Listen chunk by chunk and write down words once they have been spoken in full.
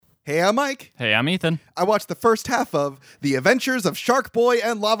Hey, I'm Mike. Hey, I'm Ethan. I watched the first half of The Adventures of Sharkboy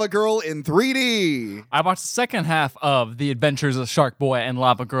and Lavagirl in 3D. I watched the second half of The Adventures of Sharkboy and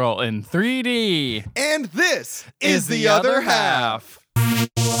Lavagirl in 3D. And this is the other half.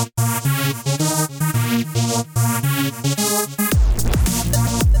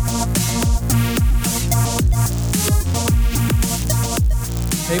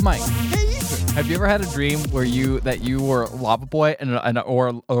 Hey, Mike. Hey, Ethan. Have you ever had a dream where you were Lava Boy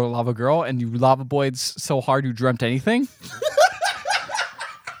or Lava Girl and you Lava Boyed so hard you dreamt anything?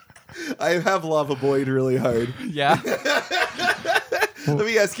 I have Lava Boyed really hard. Yeah. Let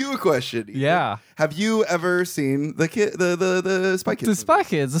me ask you a question. Ethan. Yeah. Have you ever seen the Spy Kids?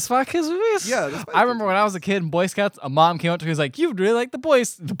 The Spy Kids movies. Yeah, the Spy I remember Kids. when I was a kid in Boy Scouts, a mom came up to me and was like, "You really like the Boy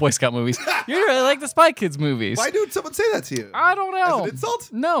Scout movies? You really like the Spy Kids movies?" Why would someone say that to you? I don't know. As an insult?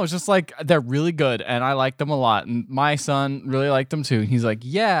 No, it's just like they're really good, and I like them a lot. And my son really liked them too. He's like,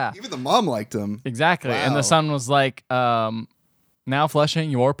 "Yeah, Even the mom liked him. exactly." Wow. And the son was like, "Now flesh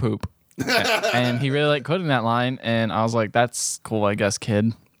ain't your poop," and he really liked quoting that line. And I was like, "That's cool, I guess,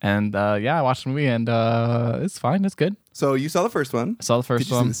 kid." And yeah, I watched the movie, and it's fine. It's good. So you saw the first one. I saw the first Did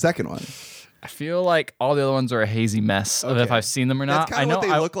you see one. the second one? I feel like all the other ones are a hazy mess of if Okay. I've seen them or not. That's kind of what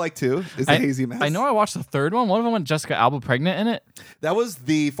they look like too. Is a hazy mess. I know I watched the third one. One of them had Jessica Alba pregnant in it. That was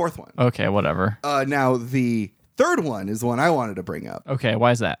the fourth one. Okay, whatever. Now the third one is the one I wanted to bring up. Okay, why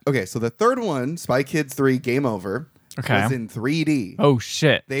is that? Okay, so the third one, Spy Kids 3 Game Over, Okay. was in 3D. Oh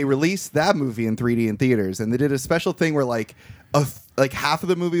shit. They released that movie in 3D in theaters, and they did a special thing where like half of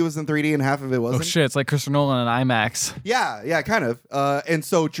the movie was in 3D and half of it wasn't. Oh shit, it's like Christopher Nolan and IMAX. Yeah, kind of. And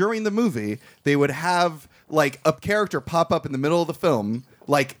so during the movie, they would have like a character pop up in the middle of the film,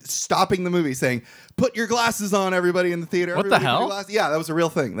 like stopping the movie, saying, "Put your glasses on, everybody in the theater." What the Everybody put your hell? glasses-" Yeah, that was a real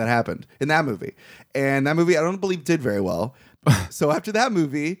thing that happened in that movie. And that movie, I don't believe, did very well. So after that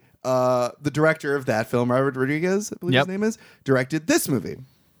movie, the director of that film, Robert Rodriguez, I believe Yep. his name is, directed this movie.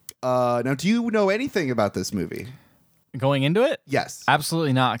 Now, do you know anything about this movie? Going into it? Yes.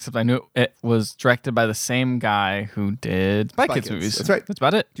 Absolutely not, except I knew it was directed by the same guy who did Spy Kids movies. That's right. That's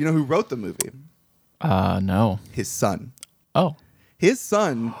about it. Do you know who wrote the movie? No. His son. Oh. His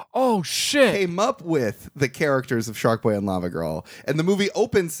son Oh shit. came up with the characters of Sharkboy and Lavagirl, and the movie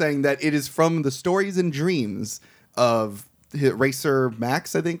opens saying that it is from the stories and dreams of Racer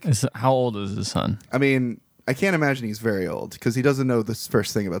Max, I think. How old is his son? I mean, I can't imagine he's very old because he doesn't know this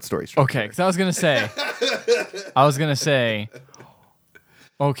first thing about stories. Okay, because I was gonna say,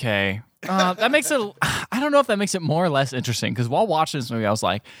 okay, that makes it. I don't know if that makes it more or less interesting. Because while watching this movie, I was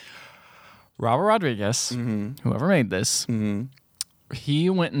like, Robert Rodriguez, whoever made this, he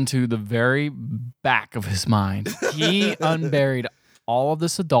went into the very back of his mind. He unburied all of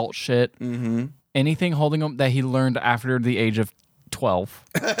this adult shit, anything holding him that he learned after the age of 12.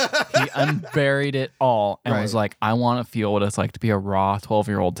 He unburied it all and was Right. like, I want to feel what it's like to be a raw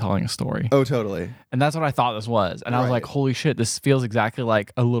 12-year-old telling a story. Oh, totally. And that's what I thought this was. And I was Right. like, holy shit, this feels exactly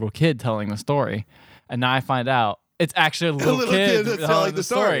like a little kid telling a story. And now I find out it's actually a little, kid that's telling the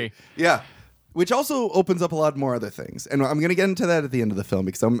story. Yeah. Which also opens up a lot more other things. And I'm going to get into that at the end of the film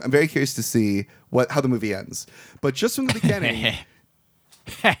because I'm very curious to see how the movie ends. But just from the beginning,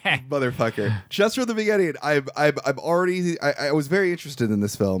 motherfucker, just from the beginning, I was very interested in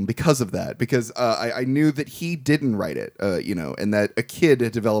this film because of that. Because I knew that he didn't write it, and that a kid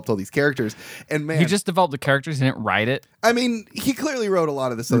had developed all these characters. And man, He just developed the characters, he didn't write it. I mean, he clearly wrote a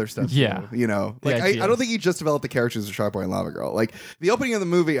lot of this other stuff. Yeah. Too, The I ideas. don't think he just developed the characters of Sharkboy and Lavagirl. Like the opening of the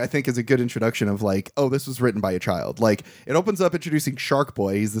movie, I think is a good introduction of like, oh, this was written by a child. Like it opens up introducing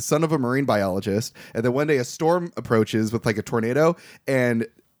Sharkboy. He's the son of a marine biologist, and then one day a storm approaches with like a tornado, and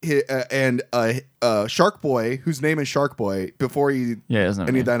Sharkboy, whose name is Sharkboy, before any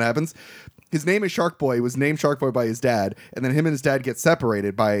of that happens. His name is Sharkboy. He was named Sharkboy by his dad, and then him and his dad get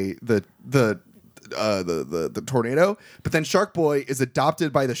separated by the tornado. But then Sharkboy is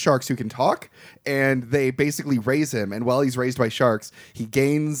adopted by the sharks who can talk, and they basically raise him. And while he's raised by sharks, he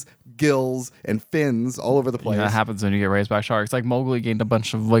gains gills and fins all over the place. That happens when you get raised by sharks. Like Mowgli gained a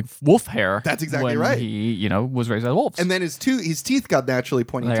bunch of like wolf hair. That's exactly when right. He, was raised by wolves. And then his teeth got naturally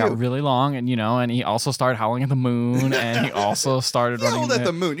pointy They too. got really long, and and he also started howling at the moon, and he also started running Howled at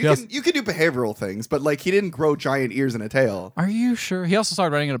the moon. He You can do behavioral things, but like he didn't grow giant ears and a tail. Are you sure? He also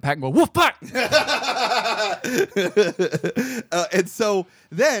started running in a pack and go, woof pack! And so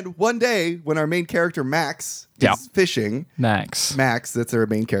then one day when our main character Max Yeah. is fishing, Max. that's our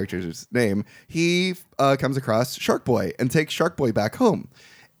main character's name, he comes across Sharkboy and takes Sharkboy back home.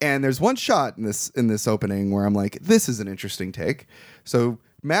 And there's one shot in this opening where I'm like, this is an interesting take. So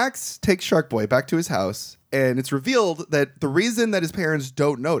Max takes Sharkboy back to his house, And it's revealed that the reason that his parents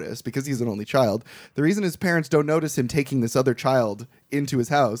don't notice, because he's an only child, the reason his parents don't notice him taking this other child into his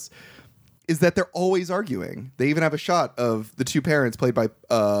house is that they're always arguing. They even have a shot of the two parents played by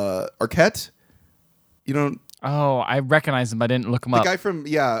Arquette. You don't... Oh, I recognize him, but I didn't look him up. The guy from,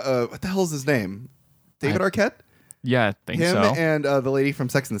 what the hell is his name? David Arquette? Yeah, I think Him so. and the lady from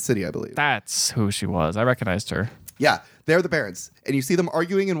Sex and the City, I believe. That's who she was. I recognized her. Yeah, they're the parents. And you see them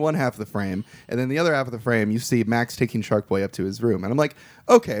arguing in one half of the frame, and then the other half of the frame, you see Max taking Sharkboy up to his room. And I'm like,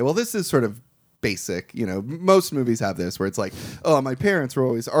 okay, well, this is sort of basic. You know, most movies have this where it's like, oh, my parents were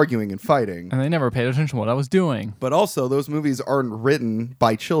always arguing and fighting. And they never paid attention to what I was doing. But also, those movies aren't written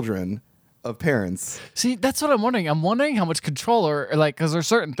by children of parents. See, that's what I'm wondering. I'm wondering how much control, or like, because there's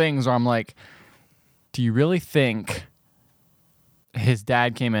certain things where I'm like, do you really think his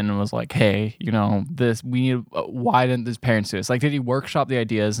dad came in and was like, hey, you know, this, we need, why didn't his parents do this? Like, did he workshop the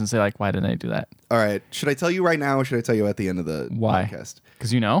ideas and say, like, why didn't they do that? All right. Should I tell you right now or should I tell you at the end of the podcast?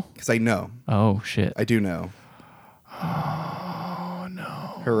 Because you know? Because I know. Oh, shit. I do know. Oh,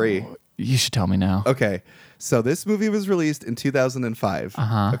 no. Hurry. You should tell me now. Okay. So this movie was released in 2005.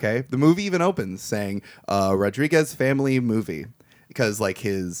 Uh-huh. Okay. The movie even opens saying Rodriguez family movie because like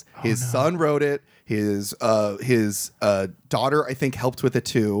his son wrote it. His daughter, I think, helped with it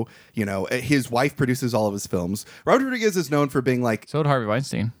too. You know, his wife produces all of his films. Rodriguez is known for being like... So did Harvey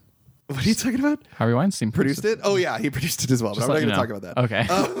Weinstein. What are you talking about? Harvey Weinstein produced it? Oh, yeah, he produced it as well. But I'm not going to talk about that. Okay.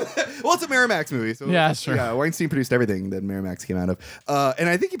 Well, it's a Miramax movie. So yeah, sure. Yeah, Weinstein produced everything that Miramax came out of. And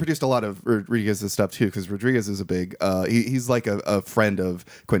I think he produced a lot of Rodriguez's stuff, too, because Rodriguez is a big... he's like a friend of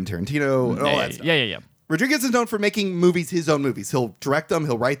Quentin Tarantino and all that stuff. Yeah. Rodriguez is known for making movies, his own movies. He'll direct them,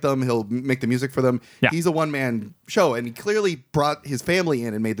 he'll write them, he'll make the music for them. Yeah. He's a one-man show, and he clearly brought his family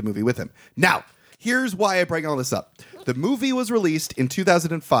in and made the movie with him. Now, here's why I bring all this up. The movie was released in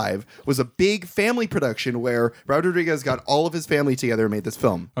 2005, was a big family production where Rodriguez got all of his family together and made this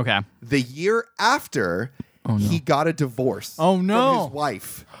film. Okay. The year after, he got a divorce from his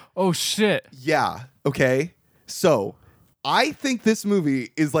wife. Oh, shit. Yeah, okay? So... I think this movie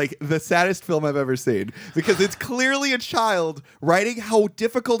is like the saddest film I've ever seen because it's clearly a child writing how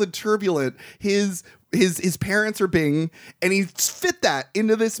difficult and turbulent his parents are being, and he fit that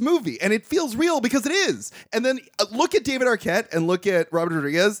into this movie, and it feels real because it is. And then look at David Arquette and look at Robert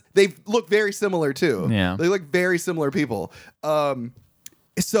Rodriguez; they look very similar too. Yeah, they look very similar people.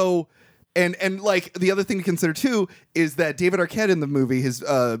 And like the other thing to consider too is that David Arquette in the movie, his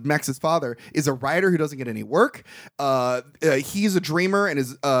Max's father, is a writer who doesn't get any work. He's a dreamer, and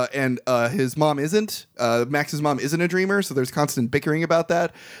his mom isn't. Max's mom isn't a dreamer, so there's constant bickering about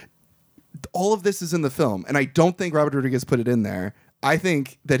that. All of this is in the film, and I don't think Robert Rodriguez put it in there. I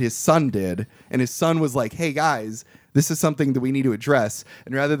think that his son did, and his son was like, "Hey guys, this is something that we need to address."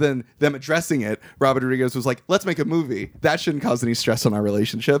 And rather than them addressing it, Robert Rodriguez was like, let's make a movie. That shouldn't cause any stress on our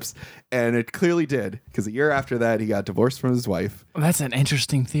relationships. And it clearly did, because a year after that, he got divorced from his wife. That's an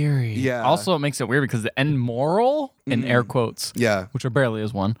interesting theory. Yeah. Also, it makes it weird because the end moral, in air quotes, which there barely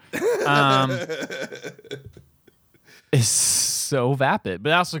is one, is so vapid. But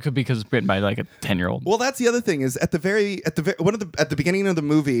it also could be because it's written by like a 10-year-old. Well, that's the other thing is at the beginning of the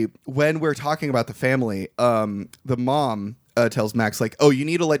movie when we're talking about the family, the mom tells Max like, "Oh, you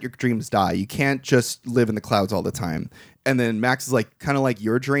need to let your dreams die. You can't just live in the clouds all the time." And then Max is like, kind of like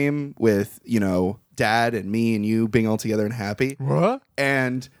your dream with, you know, dad and me and you being all together and happy. What?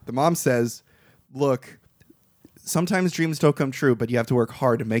 And the mom says, "Look, sometimes dreams don't come true, but you have to work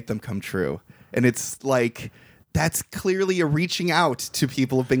hard to make them come true." And it's like, that's clearly a reaching out to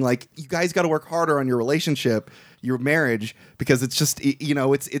people of being like, you guys got to work harder on your relationship, your marriage, because it's just, you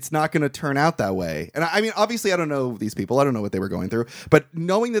know, it's not going to turn out that way. And I mean, obviously, I don't know these people. I don't know what they were going through. But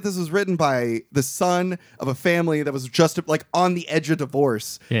knowing that this was written by the son of a family that was just like on the edge of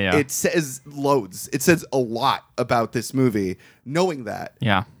divorce, it says loads. It says a lot about this movie, knowing that.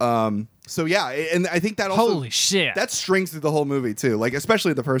 Yeah. So yeah, and I think that also... Holy shit. That strings through the whole movie, too. Like,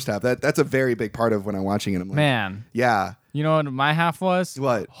 especially the first half. That's a very big part of when I'm watching it. I'm like, man. Yeah. You know what my half was?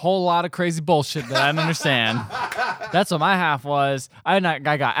 What? Whole lot of crazy bullshit that I didn't understand. That's what my half was. I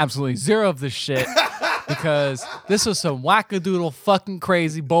got absolutely zero of this shit because this was some wackadoodle fucking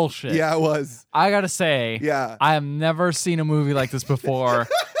crazy bullshit. Yeah, it was. I gotta say, I have never seen a movie like this before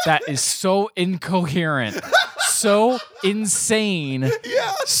that is so incoherent, so insane.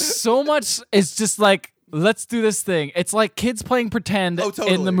 Yeah. So much. It's just like, let's do this thing. It's like kids playing pretend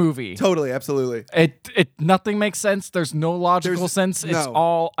in the movie. Totally, absolutely. It nothing makes sense. There's no logical sense. It's no.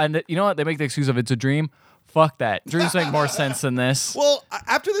 all, and you know what? They make the excuse of it's a dream. Fuck that. Dreams make more sense than this. Well,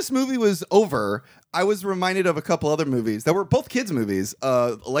 after this movie was over, I was reminded of a couple other movies that were both kids' movies.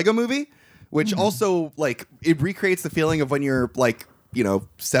 A Lego Movie which also like it recreates the feeling of when you're like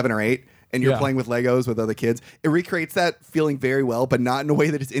 7 or 8 and you're playing with Legos with other kids. It recreates that feeling very well, but not in a way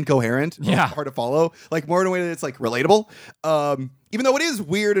that it's incoherent or hard to follow. Like more in a way that it's like relatable. Even though it is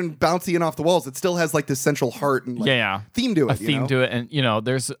weird and bouncy and off the walls, it still has like this central heart and theme to it. A theme to it, and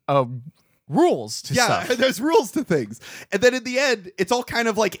there's rules to stuff. Yeah, there's rules to things. And then in the end, it's all kind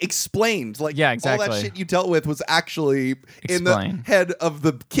of like explained. Like exactly. all that shit you dealt with was actually in the head of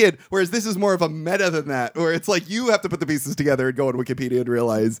the kid. Whereas this is more of a meta than that, where it's like you have to put the pieces together and go on Wikipedia and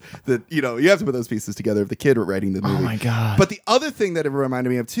realize that, you have to put those pieces together of the kid writing the movie. Oh my God. But the other thing that it reminded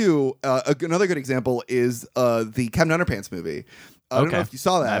me of too, another good example is the Captain Underpants movie. I don't know if you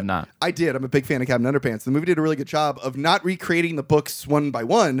saw that. I have not. I did. I'm a big fan of Captain Underpants. The movie did a really good job of not recreating the books one by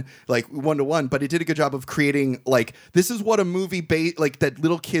one, like 1-to-1, but it did a good job of creating like this is what a movie like that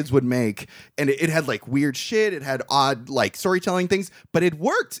little kids would make, and it had like weird shit. It had odd like storytelling things, but it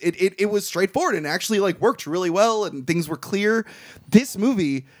worked. It was straightforward and actually like worked really well, and things were clear. This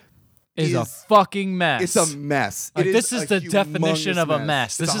movie is a fucking mess. It's a mess. This is the definition of a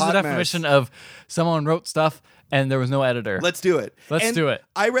mess. This is the definition of someone wrote stuff and there was no editor. Let's do it. Let's do it.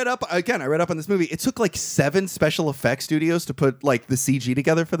 I read up on this movie. It took like 7 special effects studios to put like the CG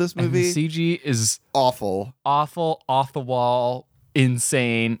together for this movie. And the CG is awful, off the wall,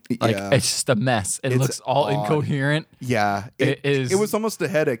 insane. Like it's just a mess. It looks all incoherent. Yeah, it is. It was almost a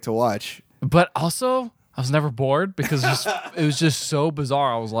headache to watch. But also, I was never bored because it was just so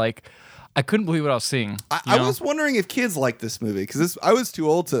bizarre. I was like, I couldn't believe what I was seeing. I was wondering if kids like this movie because I was too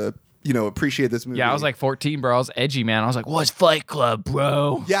old to appreciate this movie. Yeah, I was like 14, bro. I was edgy, man. I was like, what's Fight Club,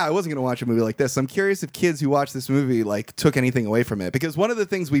 bro? Yeah, I wasn't going to watch a movie like this. I'm curious if kids who watched this movie like took anything away from it. Because one of the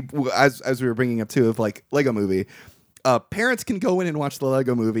things as we were bringing up too, of like Lego Movie, parents can go in and watch the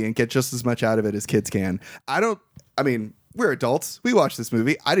Lego Movie and get just as much out of it as kids can. We're adults. We watched this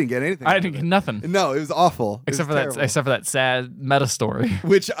movie. I didn't get anything. I didn't get nothing. No, it was awful. Except for that sad meta story,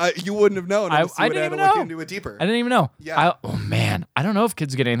 which you wouldn't have known. I didn't even know. Look into it deeper. I didn't even know. Yeah. Oh man, I don't know if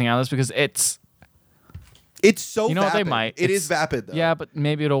kids get anything out of this because it's so. You know vapid. What they might. It is vapid though. Yeah, but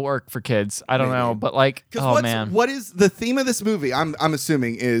maybe it'll work for kids. I don't know, but like, man, what is the theme of this movie? I'm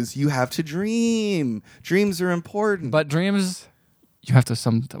assuming is you have to dream. Dreams are important, but dreams. You have to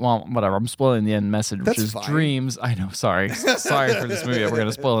whatever. I'm spoiling the end message, which is fine. Dreams. I know. Sorry for this movie. We're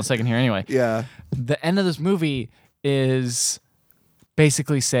gonna spoil in a second here anyway. Yeah. The end of this movie is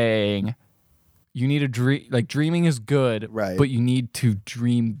basically saying you need to dream. Like dreaming is good, right? But you need to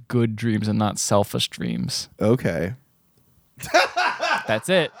dream good dreams and not selfish dreams. Okay. That's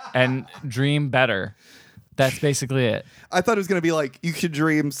it. And dream better. That's basically it. I thought it was going to be like you should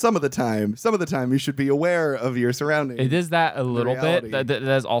dream some of the time. Some of the time you should be aware of your surroundings. It is that a little bit.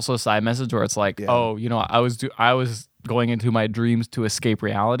 That's also a side message where it's like, I was going into my dreams to escape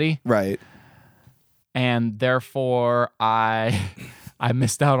reality. Right. And therefore I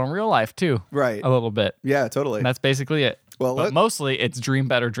missed out on real life too. Right. A little bit. Yeah, totally. And that's basically it. Well, but mostly it's dream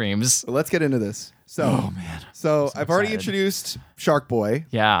better dreams. Let's get into this. So, man. So I've already introduced Sharkboy.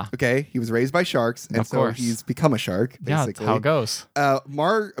 Yeah. Okay. He was raised by sharks, and so he's become a shark. Basically. Yeah, that's how it goes.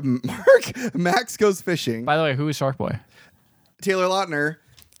 Max goes fishing. By the way, who is Sharkboy? Taylor Lautner.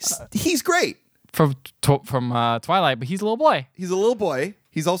 He's great from Twilight, but he's a little boy. He's a little boy.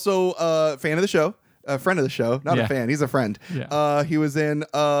 He's also a fan of the show, a friend of the show. Not a fan. He's a friend. Yeah. He was in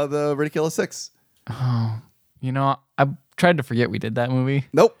the Ridiculous Six. Oh, I tried to forget we did that movie.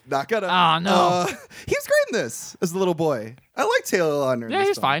 Nope, not gonna. Oh, no. He was great in this as a little boy. I like Taylor Lautner. Yeah,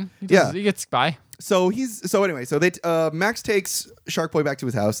 he's fine. He gets by. So Max takes Sharkboy back to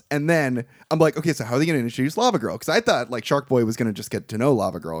his house, and then I'm like, okay, so how are they going to introduce Lavagirl? Because I thought like Sharkboy was going to just get to know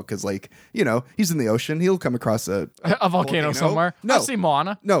Lavagirl because he's in the ocean, he'll come across a volcano somewhere. No, I've seen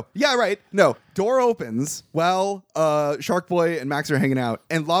Moana. No, yeah, right. No, door opens while Sharkboy and Max are hanging out,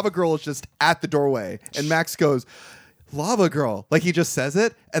 and Lavagirl is just at the doorway, and Max goes, Lavagirl, like he just says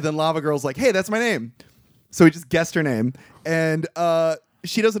it, and then Lavagirl's like, hey, that's my name. So he just guessed her name, and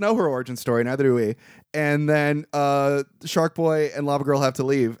she doesn't know her origin story, neither do we. And then Sharkboy and Lavagirl have to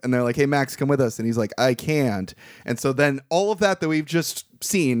leave, and they're like, hey, Max, come with us. And he's like, I can't. And so then all of that we've just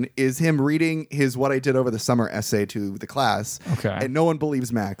seen is him reading his What I Did Over the Summer essay to the class. Okay. And no one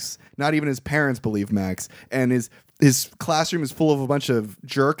believes Max. Not even his parents believe Max. And his classroom is full of a bunch of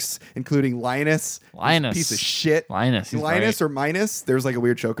jerks, including Linus. Piece of shit. Linus or Minus. There's like a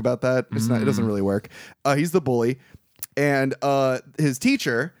weird joke about that. It doesn't really work. He's the bully. And his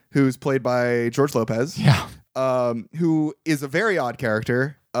teacher, who's played by George Lopez, who is a very odd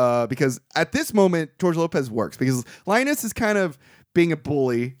character because at this moment, George Lopez works because Linus is kind of being a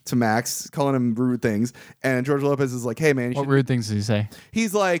bully to Max, calling him rude things. And George Lopez is like, hey, man. What rude things did he say?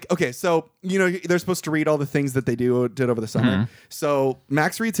 He's like, okay, so, they're supposed to read all the things that they did over the summer. Mm-hmm. So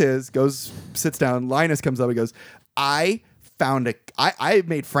Max reads his, sits down. Linus comes up and goes, I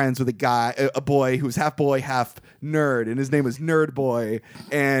made friends with a boy who was half boy, half nerd, and his name was Nerd Boy.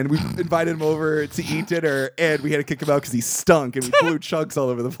 And we invited him over to eat dinner, and we had to kick him out because he stunk, and we blew chunks all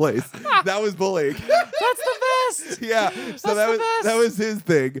over the place. That was bullying. That's the best. Yeah, so that was his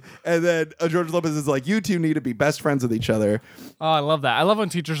thing. And then George Lopez is like, you two need to be best friends with each other. Oh, I love that. I love when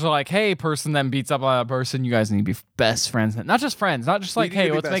teachers are like, hey, person then beats up on a person, you guys need to be best friends. Not just friends, not just like,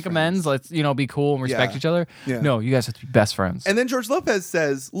 hey, let's make amends, let's be cool and respect each other. Yeah. No, you guys have to be best friends. And then George Lopez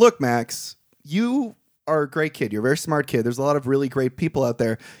says, look, Max, you are a great kid. You're a very smart kid. There's a lot of really great people out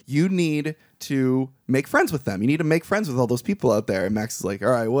there. You need to make friends with them. You need to make friends with all those people out there. And Max is like,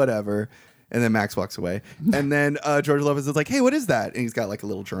 all right, whatever. And then Max walks away. And then George Lopez is like, hey, what is that? And he's got like a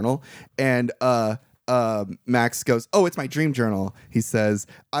little journal. And Max goes, oh, it's my dream journal. He says,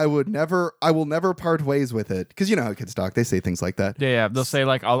 I will never part ways with it. Because you know how kids talk. They say things like that. Yeah. They'll say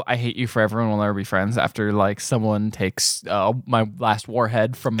like, I hate you forever and we'll never be friends after like someone takes my last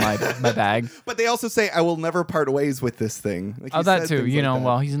warhead from my bag. But they also say, I will never part ways with this thing. Like, that too.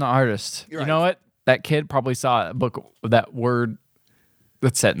 Well, he's an artist. You're You know what? That kid probably saw a book with that word,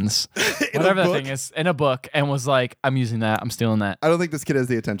 that sentence, whatever that thing is, in a book and was like, I'm using that. I'm stealing that. I don't think this kid has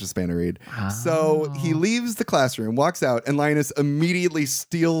the attention span to read. So he leaves the classroom, walks out, and Linus immediately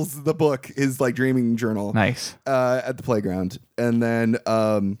steals the book, his like dreaming journal. Nice. At the playground. And then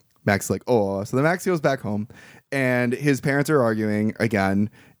Max is like, oh. So then Max goes back home and his parents are arguing again.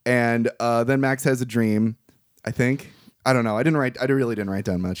 And then Max has a dream, I think. I don't know. I really didn't write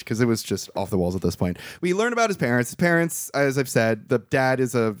down much because it was just off the walls at this point. We learn about his parents. His parents, as I've said, the dad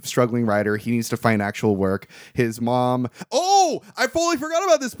is a struggling writer. He needs to find actual work. His mom. Oh, I fully forgot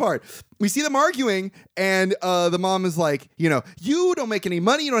about this part. We see them arguing, and the mom is like, you don't make any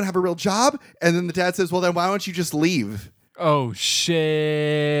money. You don't have a real job. And then the dad says, well, then why don't you just leave? Oh,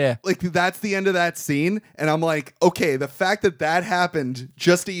 shit. Like, that's the end of that scene. And I'm like, okay, the fact that happened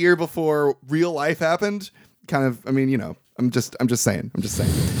just a year before real life happened. Kind of, I'm just saying.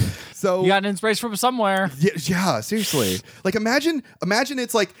 So you got an inspiration from somewhere. Yeah, seriously. Like imagine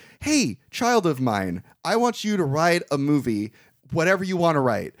it's like, hey, child of mine, I want you to write a movie, whatever you want to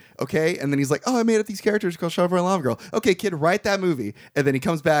write, okay? And then he's like, oh, I made up these characters called Sharkboy and Lavagirl. Okay, kid, write that movie. And then he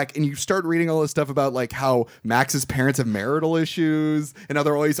comes back and you start reading all this stuff about like how Max's parents have marital issues and how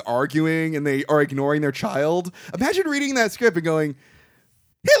they're always arguing and they are ignoring their child. Imagine reading that script and going,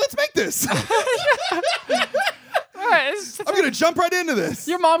 hey, let's make this. I'm going to jump right into this.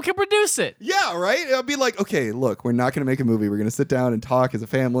 Your mom can produce it. Yeah, right? I'll be like, okay, look, we're not going to make a movie. We're going to sit down and talk as a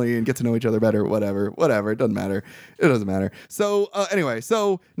family and get to know each other better, whatever. It doesn't matter. So anyway,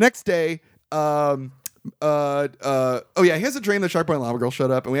 next day, he has a dream that Sharkboy and Lavagirl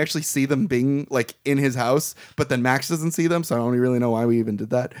showed up and we actually see them being like in his house, but then Max doesn't see them. So I don't really know why we even did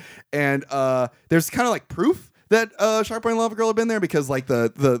that. And there's kind of like proof that Sharkboy and Lavagirl have been there because like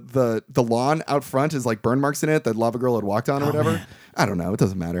the lawn out front is like burn marks in it that Lavagirl had walked on or whatever. Man. I don't know. It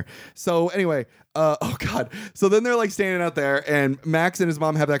doesn't matter. So anyway, oh God. So then they're like standing out there and Max and his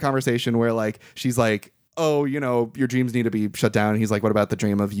mom have that conversation where like she's like, oh, your dreams need to be shut down. And he's like, what about the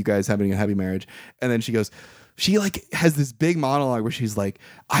dream of you guys having a happy marriage? And then she like has this big monologue where she's like,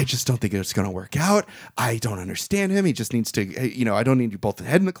 I just don't think it's going to work out. I don't understand him. He just needs to, I don't need you both to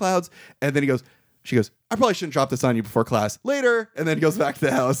head in the clouds. And then she goes, I probably shouldn't drop this on you before class. Later. And then he goes back to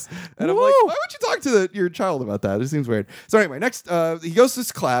the house. And I'm like, why would you talk to your child about that? It seems weird. So anyway, next, he goes to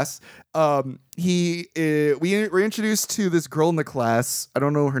this class. We're introduced to this girl in the class. I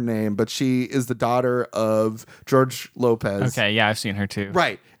don't know her name, but she is the daughter of George Lopez. Okay, yeah, I've seen her too.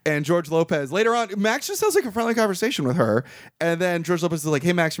 Right. And George Lopez, later on, Max just has like a friendly conversation with her. And then George Lopez is like,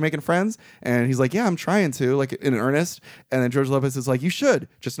 hey, Max, you're making friends? And he's like, yeah, I'm trying to, like in earnest. And then George Lopez is like, you should,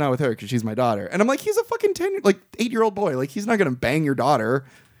 just not with her because she's my daughter. And I'm like, he's a fucking 8-year-old boy. Like, he's not going to bang your daughter.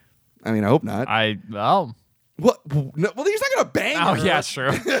 I mean, I hope not. What? No, well, he's not going to bang her. Oh, yeah,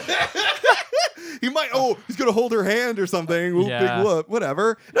 sure. He might, he's going to hold her hand or something. Whoop, Yeah. big whoop,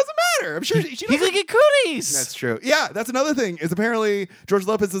 whatever. It doesn't matter. I'm sure she He's gonna get cooties. That's true. Yeah, that's another thing is apparently George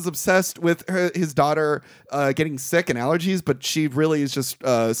Lopez is obsessed with his daughter getting sick and allergies, but she really is just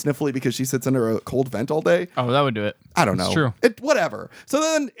sniffly because she sits under a cold vent all day. Oh, that would do it. I don't know. It's true. Whatever. So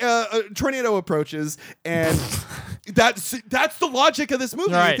then a tornado approaches and that's the logic of this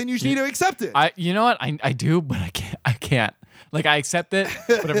movie. Right. Then you need to accept it. You know what? I do, but I can't. Like I accept it,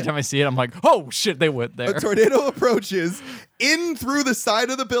 but every time I see it, I'm like, oh shit, they went there. A tornado approaches. In through the side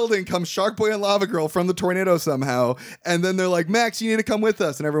of the building comes Sharkboy and Lavagirl from the tornado somehow. And then they're like, Max, you need to come with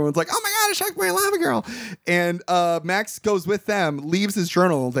us. And everyone's like, oh my God, it's Sharkboy and Lavagirl. And Max goes with them, leaves his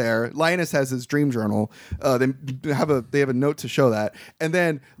journal there. Linus has his dream journal. They have a note to show that. And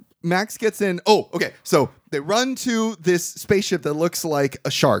then Max gets in. Oh, okay. So they run to this spaceship that looks like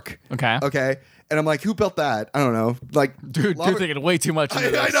a shark. Okay. And I'm like, who built that? I don't know. Like, dude, you're thinking way too much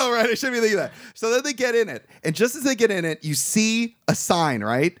into this. I know, right? I shouldn't be thinking that. So then they get in it. And just as they get in it, you see a sign,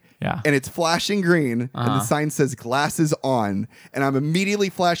 right? Yeah. And it's flashing green. And the sign says glasses on. And I'm immediately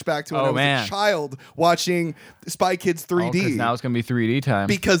flashed back to when I was a child watching Spy Kids 3D. Because now it's going to be 3D time.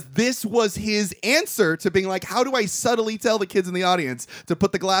 Because this was his answer to being like, how do I subtly tell the kids in the audience to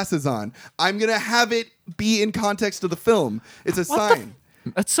put the glasses on? I'm going to have it be in context of the film. It's a sign.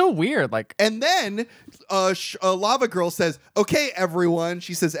 That's so weird. Like, and then Lavagirl says, "Okay, everyone."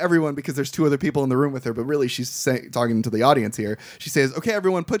 She says everyone because there's two other people in the room with her, but really she's talking to the audience here. She says, "Okay,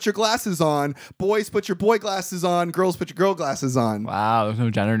 everyone, put your glasses on. Boys, put your boy glasses on. Girls, put your girl glasses on." Wow, there's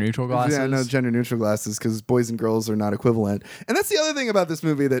no gender neutral glasses. Yeah, no gender neutral glasses because boys and girls are not equivalent. And that's the other thing about this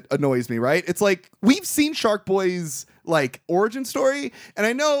movie that annoys me. Right? It's like we've seen Sharkboy's like origin story, and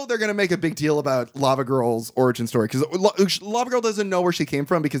I know they're gonna make a big deal about Lavagirl's origin story because Lavagirl doesn't know where she came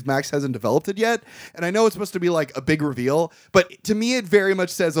from because Max hasn't developed it yet, and I know it's supposed to be like a big reveal, but to me it very much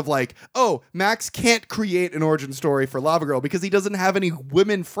says of like, oh, Max can't create an origin story for Lavagirl because he doesn't have any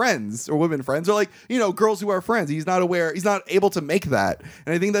women friends or like, you know, girls who are friends. He's not able to make that,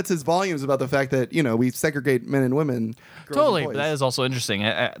 and I think that's his volumes about the fact that, you know, we segregate men and women. Totally, but that is also interesting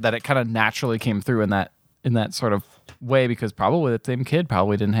that it kind of naturally came through in that sort of way, because probably the same kid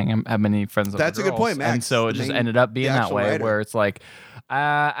probably didn't have many friends. That's a good point, Max. And so it just ended up being that way, where it's like,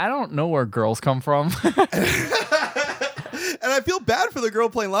 I don't know where girls come from. And I feel bad for the girl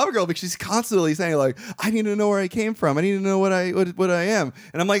playing Lavagirl because she's constantly saying like, I need to know where I came from. I need to know what I am.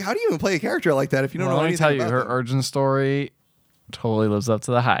 And I'm like, how do you even play a character like that if you don't know anything about them? Let me tell you, her origin story totally lives up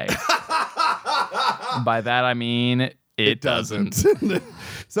to the hype. By that I mean it doesn't.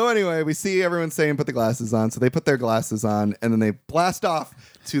 So anyway, we see everyone saying put the glasses on. So they put their glasses on and then they blast off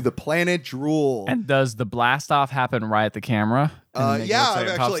to the planet Drool. And does the blast off happen right at the camera?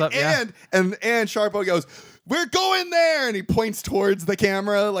 Yeah, actually. And Sharkboy goes, "We're going there," and he points towards the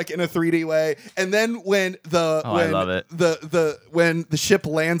camera like in a 3D way. And then when I love it. When the ship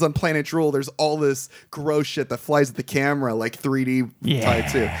lands on planet Drool, there's all this gross shit that flies at the camera like 3D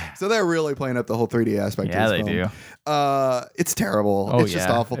type too. So they're really playing up the whole 3D aspect. Yeah, of this they film. do. It's terrible. It's just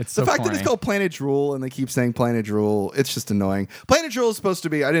awful. It's the so fact corny. that it's called Planet Drool and they keep saying Planet Drool, it's just annoying. Planet Drool is supposed to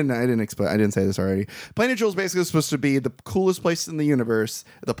be. I didn't say this already. Planet Drool is basically supposed to be the coolest place in the universe.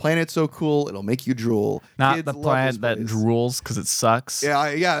 The planet's so cool it'll make you drool. Not Kids the love planet that place. drools because it sucks.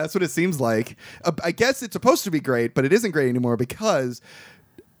 Yeah, that's what it seems like. I guess it's supposed to be great, but it isn't great anymore because.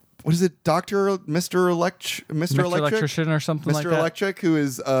 What is it, Mr. Electrician or something like that? Mr. Electric, who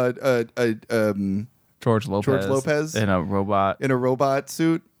is George Lopez in a robot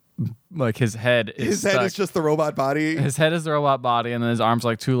suit. Like his head is just the robot body. His head is the robot body, and then his arms are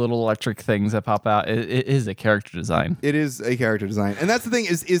like two little electric things that pop out. It is a character design. It is a character design, and that's the thing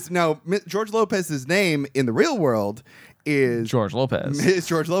is now George Lopez's name in the real world is George Lopez. It's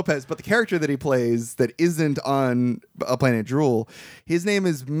George Lopez, but the character that he plays that isn't on a Planet Drool, his name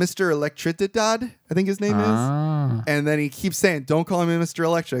is Mr. Electricidad, I think his name is. And then he keeps saying, don't call me Mr.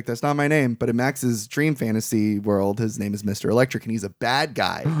 Electric, that's not my name. But in Max's dream fantasy world, his name is Mr. Electric, and he's a bad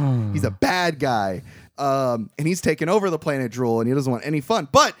guy. He's a bad guy. And he's taken over the Planet Drool, and he doesn't want any fun.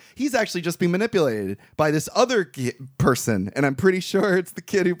 But he's actually just being manipulated by this other person, and I'm pretty sure it's the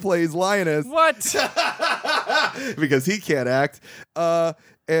kid who plays Linus. What? Because he can't act.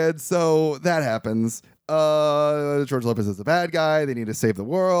 And so that happens. George Lopez is a bad guy. They need to save the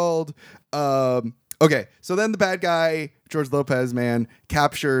world. Okay, so then the bad guy, George Lopez, man,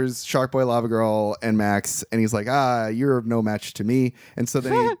 captures Sharkboy, Lavagirl, and Max, and he's like, you're no match to me. And so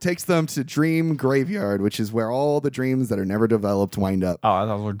then he takes them to Dream Graveyard, which is where all the dreams that are never developed wind up. Oh, I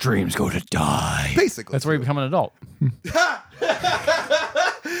thought where dreams go to die. Basically. That's where you become an adult.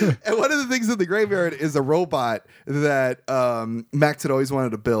 And one of the things in the graveyard is a robot that Max had always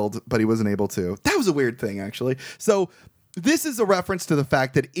wanted to build, but he wasn't able to. That was a weird thing, actually. So this is a reference to the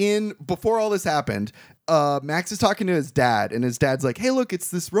fact that before all this happened, Max is talking to his dad, and his dad's like, hey, look,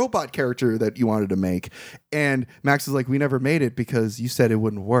 it's this robot character that you wanted to make. And Max is like, we never made it because you said it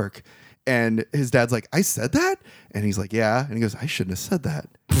wouldn't work. And his dad's like, I said that? And he's like, yeah. And he goes, I shouldn't have said that.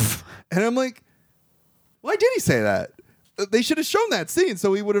 And I'm like, why did he say that? they should have shown that scene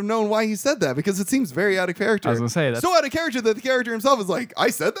so we would have known why he said that, because it seems very out of character. I was gonna say that's so out of character that the character himself is like, I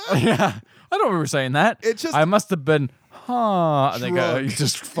said that? Yeah. I don't remember saying that. It's just I must have been and they go, drunk. you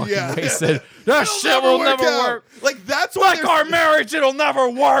just fucking Yeah. wasted. That shit will never out. work. Like that's why Like our marriage, it'll never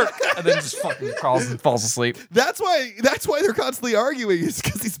work. And then just fucking crawls and falls asleep. That's why they're constantly arguing, is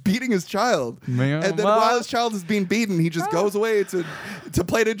because he's beating his child. Man, and then well- while his child is being beaten, he just goes away to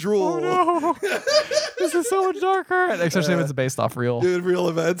play to drool. Oh, no. This is so much darker. Especially if it's based off real. Dude, real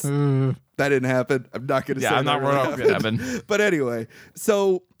events. That didn't happen. I'm not going to say I'm that not really going to happen. But anyway,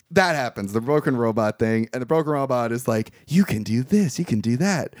 so that happens, the broken robot thing, and the broken robot is like, you can do this, you can do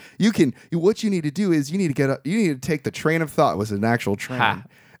that. What you need to do is you need to take the train of thought. Was it an actual train? Ha.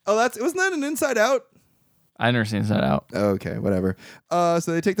 Oh, wasn't that an Inside Out? I never seen that out. Okay, whatever. So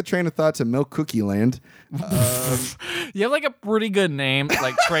they take the train of thought to Milk Cookie Land. You have like a pretty good name,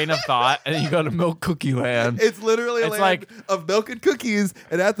 like Train of Thought, and then you go to Milk Cookie Land. It's literally a It's land like- of milk and cookies,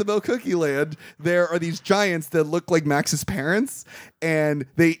 and at the Milk Cookie Land, there are these giants that look like Max's parents, and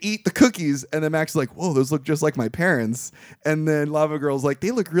they eat the cookies, and then Max is like, whoa, those look just like my parents. And then Lavagirl's like, they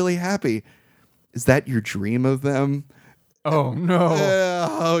look really happy. Is that your dream of them? Oh no.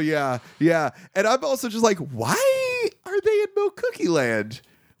 Oh, yeah. And I'm also just like, why are they in Milk Cookie Land?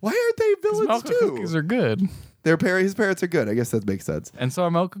 Why aren't they villains Milk and too? cookies are good. His parents are good. I guess that makes sense. And so are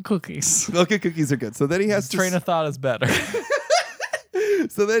milk and cookies. Milk and cookies are good. So then he has to Train of Thought is better.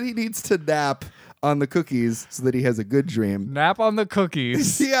 So then he needs to nap on the cookies so that he has a good dream. Nap on the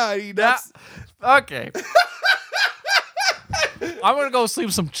cookies. Yeah, he naps. Okay. I'm gonna go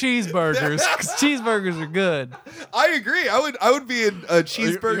sleep some cheeseburgers because cheeseburgers are good. I agree. I would be in a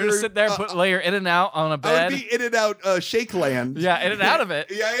cheeseburger. You're gonna sit there and layer In and Out on a I bed. would be in and out Shake Land. Yeah, in and out of it.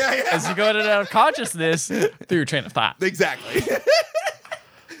 Yeah. As you go in and out of consciousness through your train of thought. Exactly.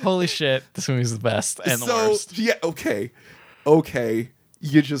 Holy shit, this movie's the best and the worst. Yeah, okay.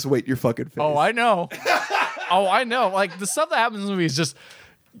 You just wait your fucking face. Oh, I know. Like the stuff that happens in the movie is just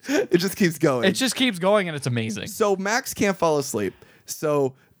It just keeps going. it just keeps going and it's amazing. So Max can't fall asleep.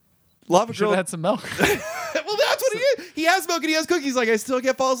 So Should have Lavagirl had some milk. Well, that's what he is. He has milk and he has cookies. Like, I still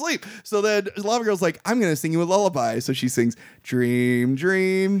can't fall asleep. So then Lavagirl's like, I'm going to sing you a lullaby. So she sings, dream,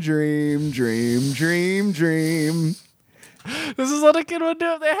 dream, dream, dream, dream, dream. This is what a kid would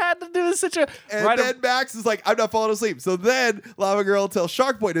do if they had to do this situation. And then Max is like, I'm not falling asleep. So then Lavagirl tells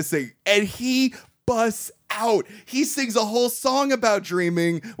Sharkboy to sing. And he busts out. He sings a whole song about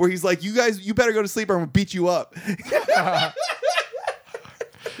dreaming where he's like, you better go to sleep or I'm going to beat you up.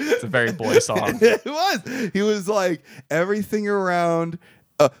 It's a very boy song. It was. He was like, everything around.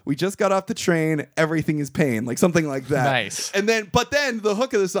 We just got off the train. Everything is pain, like something like that. Nice. But then the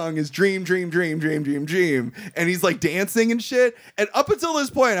hook of the song is dream, dream, dream, dream, dream, dream, and he's like dancing and shit. And up until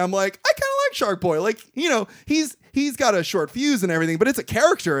this point, I'm like, I kind of like Sharkboy. Like, he's got a short fuse and everything, but it's a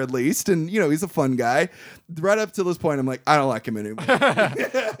character at least, and he's a fun guy. Right up to this point, I'm like, I don't like him anymore.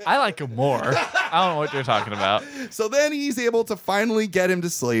 I like him more. I don't know what you're talking about. So then he's able to finally get him to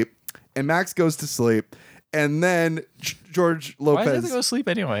sleep, and Max goes to sleep. And then George Lopez. Why did they go to sleep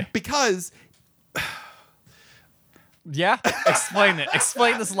anyway? Because Yeah, explain it.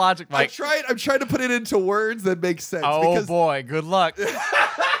 Explain this logic, Mike. I'm trying to put it into words that make sense. Oh because, boy, good luck.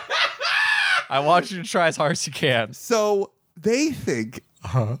 I want you to try as hard as you can. So they think.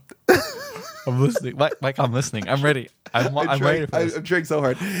 I'm listening, Mike. I'm listening. I'm ready. I'm ready for this. I'm trying so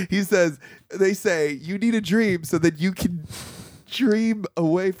hard. They say you need a dream so that you can dream a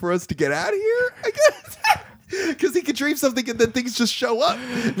way for us to get out of here. I guess. Because he can dream something and then things just show up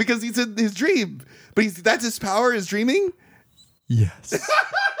because he's in his dream. But that's his power, is dreaming? Yes.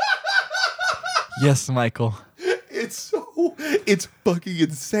 Yes, Michael. It's fucking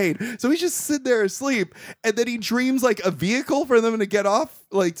insane. So he's just sitting there asleep, and then he dreams like a vehicle for them to get off,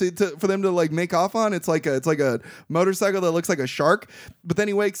 like for them to like make off on. It's like a motorcycle that looks like a shark. But then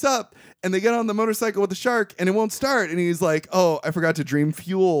he wakes up, and they get on the motorcycle with the shark, and it won't start. And he's like, "Oh, I forgot to dream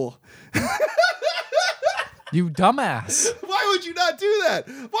fuel." You dumbass. Why would you not do that?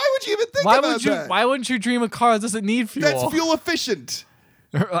 Why would you even think about that? Why wouldn't you dream a car that doesn't need fuel? That's fuel efficient.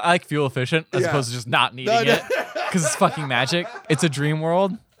 I like fuel efficient as opposed to just not needing it because it's fucking magic. It's a dream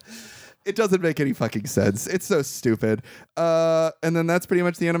world. It doesn't make any fucking sense. It's so stupid. And then that's pretty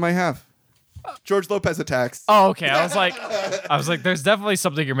much the end of my half. George Lopez attacks. Oh, okay. I was like, there's definitely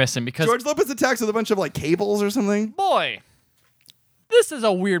something you're missing because George Lopez attacks with a bunch of like cables or something. boy, this is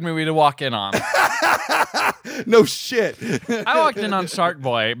a weird movie to walk in on. No shit. I walked in on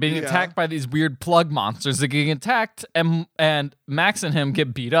Sharkboy being attacked by these weird plug monsters that get attacked, and Max and him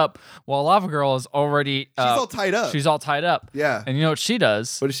get beat up while Lavagirl is already She's all tied up. She's all tied up. Yeah. And you know what she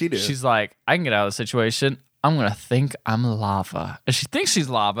does? What does she do? She's like, I can get out of the situation. I'm going to think I'm lava. And she thinks she's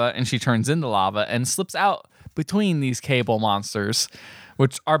lava, and she turns into lava and slips out between these cable monsters,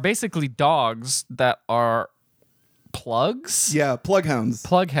 which are basically dogs that are plugs? Yeah, plug hounds.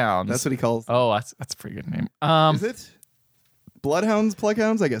 Plug hounds. That's what he calls them. Oh, that's a pretty good name. Is it? Bloodhounds, plug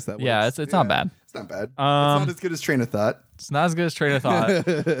hounds? I guess that works. Yeah, it's not bad. It's not bad. It's not as good as Train of Thought. It's not as good as Train of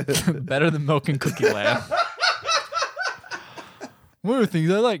Thought. Better than Milk and Cookie Land. One of the things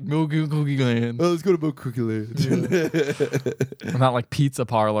I like, Milk and Cookie Land. Oh, let's go to Milk Cookie Land. Not like Pizza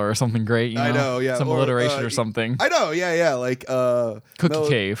Parlor or something great, you know? I know, yeah. Some alliteration or something. I know, yeah. Like Cookie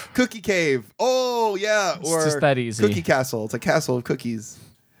Cave. Cookie Cave. Oh, yeah. It's or just that easy. Cookie Castle. It's a castle of cookies.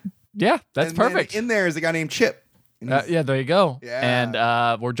 Yeah, that's And perfect. then in there is a guy named Chip. Yeah, there you go. Yeah.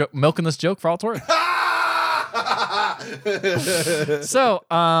 And we're milking this joke for all it's worth. So,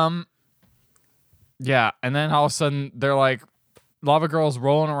 yeah, and then all of a sudden they're like, Lavagirl's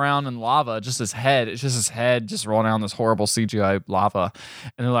rolling around in lava, just his head. It's just his head just rolling down this horrible CGI lava.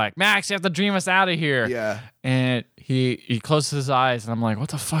 And they're like, Max, you have to dream us out of here. Yeah. And he closes his eyes, and I'm like, what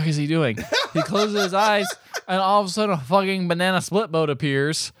the fuck is he doing? He closes his eyes, and all of a sudden a fucking banana split boat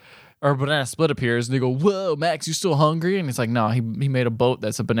appears. Or banana split appears, and they go, whoa, Max, you still hungry? And he's like, no, he made a boat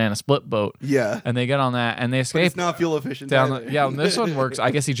that's a banana split boat. Yeah. And they get on that, and they escape. But it's not fuel efficient. Yeah, this one works. I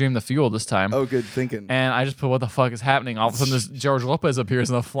guess he dreamed the fuel this time. Oh, good thinking. And I just put, what the fuck is happening? All of a sudden, this George Lopez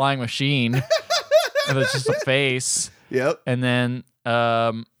appears in a flying machine. And it's just a face. Yep. And then,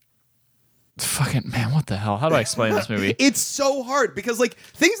 fucking, man, what the hell? How do I explain this movie? It's so hard because like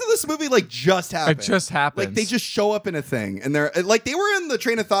things in this movie like just happen. It just happens. Like they just show up in a thing, and they're like they were in the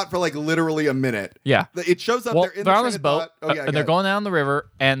train of thought for like literally a minute. Yeah. It shows up. Well, they're in they're the on train this of boat, thought. Oh, yeah, and they're going down the river,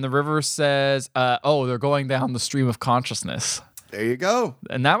 and the river says, oh, they're going down the stream of consciousness. There you go.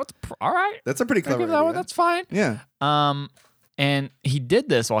 And that was, all right. That's a pretty I clever give that one. idea. That's fine. Yeah. And he did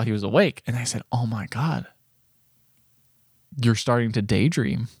this while he was awake, and I said, oh my God, you're starting to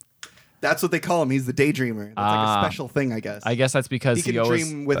daydream. That's what they call him. He's the daydreamer. That's like a special thing, I guess. I guess that's because he can always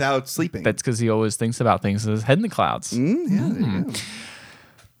dream without sleeping. That's because he always thinks about things with his head in the clouds. Yeah, there you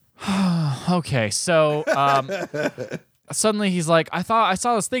go. Okay, so suddenly he's like, I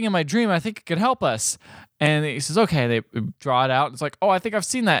saw this thing in my dream. I think it could help us. And he says, okay. They draw it out. It's like, oh, I think I've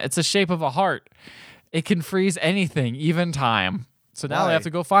seen that. It's the shape of a heart. It can freeze anything, even time. So now Why? they have to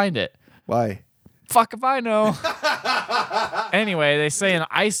go find it. Why? Fuck if I know. Anyway, they say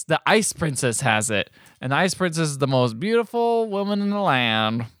the ice princess has it. And the ice princess is the most beautiful woman in the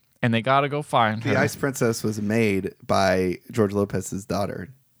land. And they got to go find her. The Ice Princess was made by George Lopez's daughter.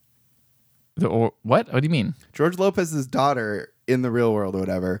 What? What do you mean? George Lopez's daughter in the real world or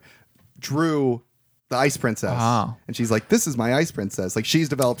whatever drew the Ice Princess. Oh. And she's like, this is my Ice Princess. Like she's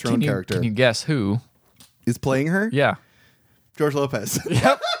developed her own character. Can you guess who? Is playing her? Yeah. George Lopez.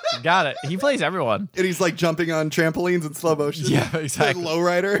 Yep. Got it. He plays everyone. And he's like jumping on trampolines in slow motion. Yeah, exactly. Like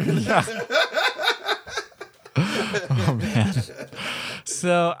lowrider. Yeah. Oh man.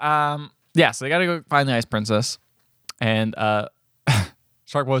 So so they gotta go find the Ice Princess. And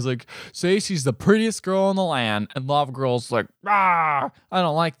Sharkboy's like, say she's the prettiest girl in the land, and Lavagirl's like, ah, I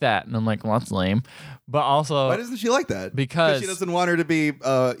don't like that. And I'm like, well, that's lame. But also, Why doesn't she like that? Because she doesn't want her to be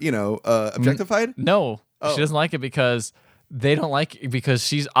objectified? No. Oh. She doesn't like it because they don't like it, because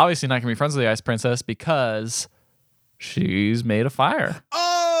she's obviously not gonna be friends with the Ice Princess because she's made of fire.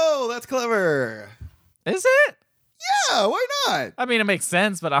 Oh, that's clever. Is it? Yeah, why not? I mean, it makes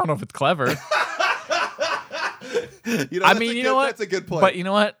sense, but I don't know if it's clever. You know what? That's a good point. But you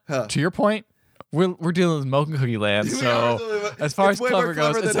know what? Huh. To your point, we're dealing with Milk and Cookie Land. We So are. as far It's as way more clever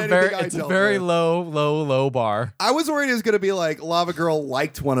goes, clever it's than a very anything I it's a dealt very with. low bar. I was worried it was going to be like Lavagirl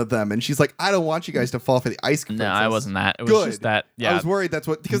liked one of them, and she's like, I don't want you guys to fall for the Ice Princess. No, I wasn't that. It was Good. just that. Yeah. I was worried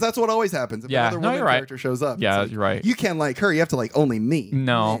because that's what always happens. If Yeah. another No, woman you're right. character shows up. Yeah, it's like, you're right. You can't like her. You have to like only me.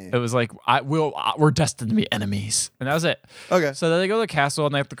 No, Yeah. it was like we're destined to be enemies, and that was it. Okay. So then they go to the castle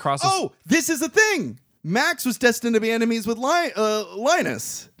and they have to cross. Oh, this is a thing. Max was destined to be enemies with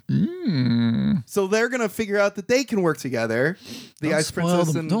Linus. So they're gonna figure out that they can work together. The Ice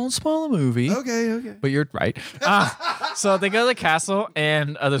Princess and don't spoil the movie. Okay. But you're right. So they go to the castle,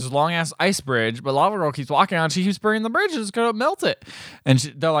 and there's a long ass ice bridge. But Lavagirl keeps walking on. She keeps burning the bridge, and it's gonna melt it. And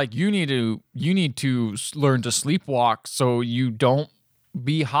they're like, "You need to learn to sleepwalk so you don't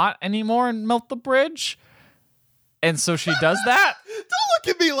be hot anymore and melt the bridge." And so she does that. Don't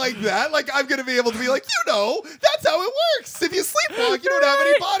look at me like that. Like I'm gonna be able to be like, that's how it works. If you sleepwalk, you don't have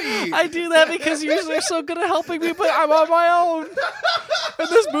any body. I do that because you usually are so good at helping me, but I'm on my own. In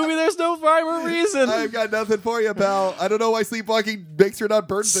this movie, there's no rhyme or reason. I've got nothing for you, pal. I don't know why sleepwalking makes her not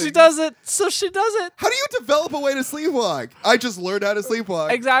burn things. She does it, so she does it. How do you develop a way to sleepwalk? I just learned how to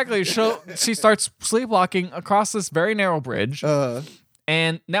sleepwalk. Exactly. She starts sleepwalking across this very narrow bridge.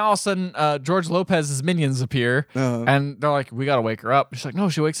 And now all of a sudden, George Lopez's minions appear. And they're like, we got to wake her up. She's like, no,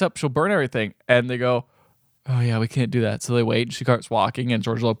 she wakes up, she'll burn everything. And they go, oh, yeah, we can't do that. So they wait. She starts walking, and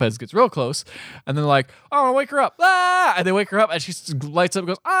George Lopez gets real close. And they're like, oh, I'll wake her up. Ah! And they wake her up, and she lights up and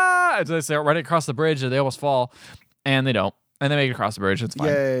goes, ah! And they start running across the bridge, and they almost fall. And they don't. And they make it across the bridge. It's fine.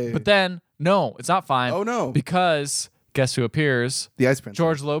 Yay. But then, no, it's not fine. Oh, no. Because guess who appears? The Ice Prince.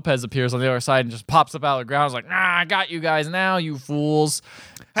 George Lopez appears on the other side and just pops up out of the ground. He's like, nah, I got you guys now, you fools.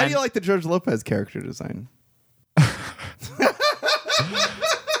 How do you like the George Lopez character design?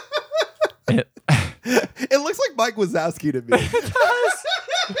 It looks like Mike Wazowski to me. It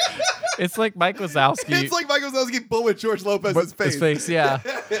does. It's like Mike Wazowski. It's like Mike Wazowski, but with George Lopez's face. His face, yeah.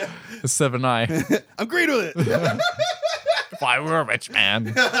 The 7 eye. I'm green with it. If I were a rich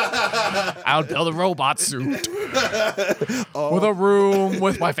man, I'd build a robot suit with a room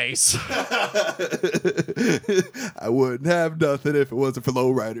with my face. I wouldn't have nothing if it wasn't for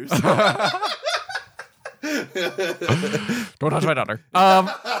lowriders. Don't touch my daughter.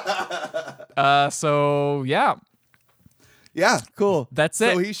 So yeah. Yeah, cool. That's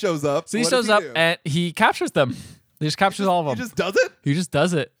it. So he shows up. So he What shows does up do? and he captures them. He just captures all of them. He just does it? He just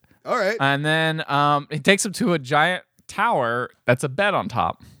does it. All right. And then he takes them to a giant tower that's a bed on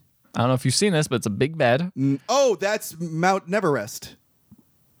top. I don't know if you've seen this, but it's a big bed. Oh, that's Mount Neverest.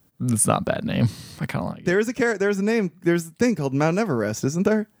 It's not a bad name. I kind of like it. There's a name. There's a thing called Mount Neverest, isn't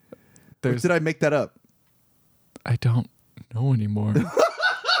there? Or did I make that up? I don't know anymore.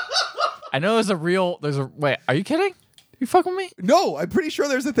 I know wait, are you kidding? You fucking with me? No, I'm pretty sure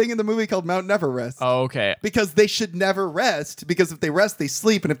there's a thing in the movie called Mount Neverest. Oh, okay. Because they should never rest, because if they rest, they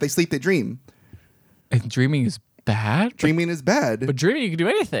sleep, and if they sleep, they dream. And dreaming is bad? Dreaming is bad. But dreaming, you can do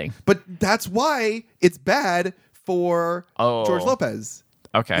anything. But that's why it's bad for George Lopez.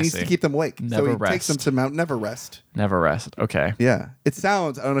 Okay, He needs to keep them awake. Never so he rest. takes them to Mount Neverest. Never rest. Okay. Yeah. It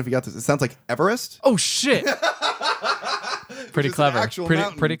sounds, I don't know if you got this, it sounds like Everest. Oh, shit. Pretty is an clever. actual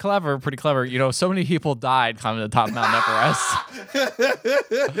mountain. Pretty clever. You know, so many people died climbing to the top of Mount Everest.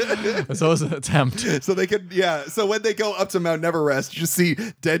 So it was an attempt. So they could, so when they go up to Mount Neverest, you just see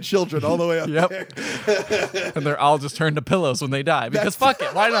dead children all the way up there. And they're all just turned to pillows when they die. Because fuck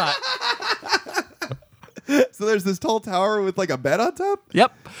it, why not? So there's this tall tower with like a bed on top?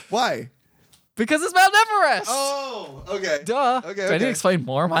 Yep. Why? Because it's Mount Everest. Oh, okay. Duh. Okay, Do I need to explain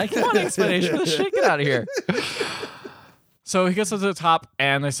more, Mike? You want an explanation for this shit? Get out of here. So he gets up to the top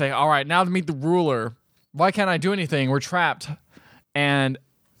and they say, all right, now to meet the ruler. Why can't I do anything? We're trapped. And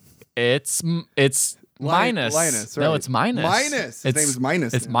it's Minus. Linus, right. No, it's Minus. Minus. His name is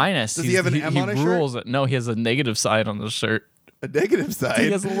Minus. It's now. Minus. Does he have an M on his shirt? rules it. No, he has a negative side on the shirt. A negative side?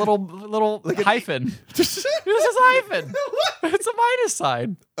 He has a little Like hyphen. He has a hyphen. It's a minus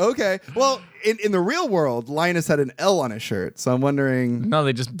side. Okay. Well, in the real world, Linus had an L on his shirt, so I'm wondering. No,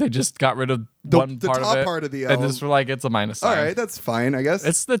 they just got rid of one the part top of it. part of the L. And just were like, it's a minus sign. All right, that's fine, I guess.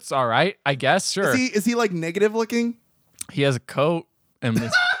 It's all right, I guess. Sure. Is he like negative looking? He has a coat and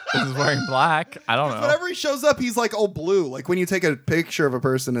he's wearing black. I don't know. Whenever he shows up, he's like all blue. Like when you take a picture of a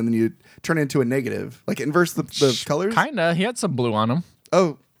person and then you turn it into a negative, like inverse the colors. Kinda. He had some blue on him.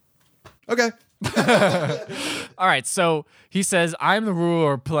 Oh, okay. All right, so he says, I'm the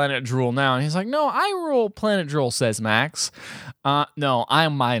ruler of Planet Drool now. And he's like, no, I rule Planet Drool, says Max. No,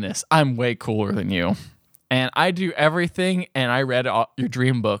 I'm Minus. I'm way cooler than you. And I do everything, and I read your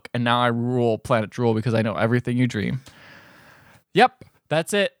dream book, and now I rule Planet Drool because I know everything you dream. Yep,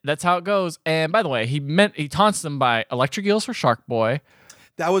 that's it. That's how it goes. And by the way, he taunts them by electric eels for Sharkboy.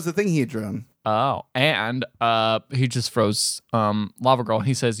 That was the thing he had drawn. Oh, and he just froze Lavagirl. And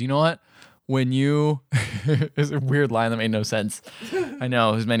he says, you know what? When you it's a weird line that made no sense. I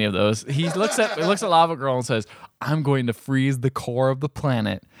know there's many of those. He looks at Lavagirl and says, I'm going to freeze the core of the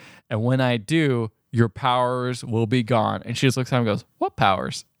planet. And when I do, your powers will be gone. And she just looks at him and goes, what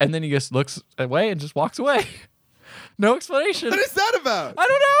powers? And then he just looks away and just walks away. No explanation. What is that about? I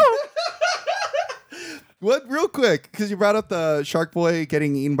don't know. What, real quick, because you brought up the Sharkboy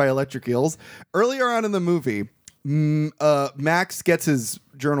getting eaten by electric eels. Earlier on in the movie, Max gets his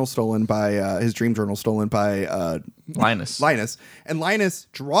journal stolen by his dream journal stolen by Linus, and Linus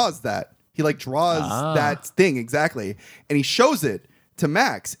draws that. He draws that thing exactly, and he shows it to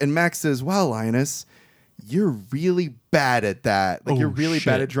Max, and Max says, "Wow, Linus, you're really bad at that. You're really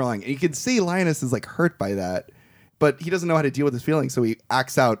bad at drawing." And you can see Linus is hurt by that, but he doesn't know how to deal with his feelings, so he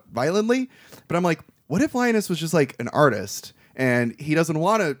acts out violently. But I'm like, what if Linus was just an artist? and he doesn't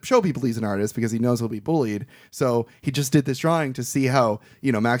want to show people he's an artist because he knows he'll be bullied. So he just did this drawing to see how,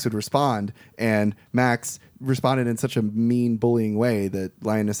 Max would respond, and Max responded in such a mean, bullying way that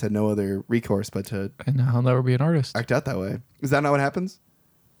Linus had no other recourse but to And now he'll never be an artist. act out that way. Is that not what happens?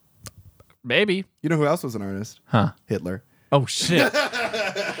 Maybe. You know who else was an artist? Huh. Hitler. Oh, shit.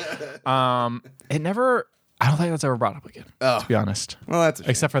 It never... I don't think that's ever brought up again, to be honest. Well, that's a shame.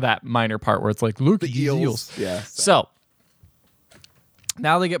 Except for that minor part where it's like, look, The these eels. Yeah. So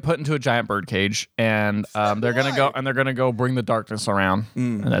now they get put into a giant bird cage, and they're gonna go bring the darkness around,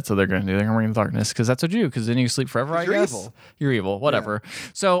 and that's what they're gonna do. They're gonna bring the darkness because that's what you do. Because then you sleep forever. I You're guess evil. You're evil. Whatever.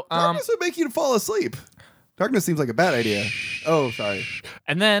 So Darkness would make you fall asleep. Darkness seems like a bad idea. Oh, sorry.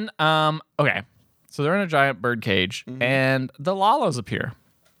 and then okay, so they're in a giant bird cage, and the Lalas appear.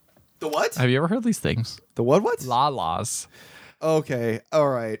 The what? Have you ever heard these things? The what? Lalas. Okay, all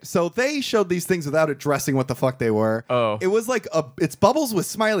right. So they showed these things without addressing what the fuck they were. Oh. It was like it's bubbles with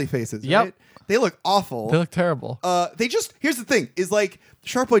smiley faces, Yep. right? They look awful. They look terrible. Here's the thing, is like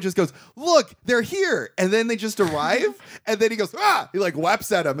Sharkboy just goes, look, they're here. And then they just arrive, and then he goes, ah! He like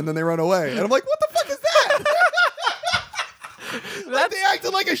whaps at them, and then they run away. And I'm like, what the fuck is that? Like, they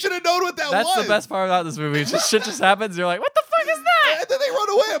acted like I should have known what that was. That's the best part about this movie. It's just shit just happens. You're like, what the fuck is that? And then they run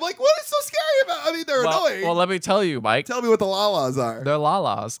away. I'm like, what is so scary about? I mean, they're annoying. Well, let me tell you, Mike. Tell me what the Lalas are. They're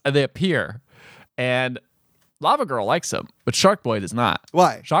Lalas, and they appear. And Lavagirl likes them, but Sharkboy does not.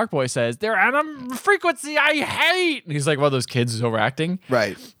 Why? Sharkboy says, they're at a frequency I hate. And he's like one of those kids who's overacting.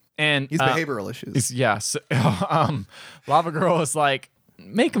 Right. And He's behavioral issues. Yes. Lavagirl is like,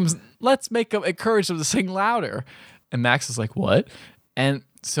 let's encourage them to sing louder. And Max is like, what? And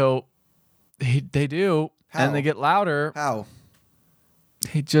so they do, How? and they get louder. How?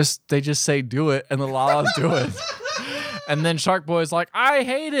 They just say do it, and the Lalas do it. And then Sharkboy's like, I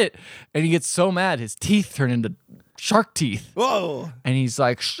hate it. And he gets so mad, his teeth turn into shark teeth. Whoa. And he's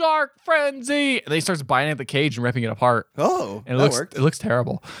like, shark frenzy. And then he starts biting at the cage and ripping it apart. Oh, And that worked. it looks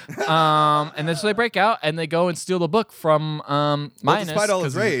terrible. And then so they break out and they go and steal the book from Well, Minus. despite all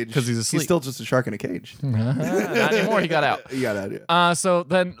his rage, Because he's asleep. he's still just a shark in a cage. Not anymore. He got out. He got out, yeah. So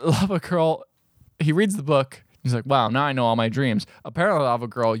then Lavagirl, he reads the book. He's like, wow, now I know all my dreams. Apparently,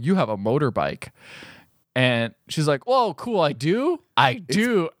 Lavagirl, you have a motorbike. And she's like, whoa, cool, I do? I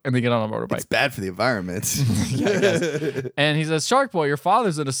do. And they get on a motorbike. It's bad for the environment. Yeah, I guess. And he says, Sharkboy, your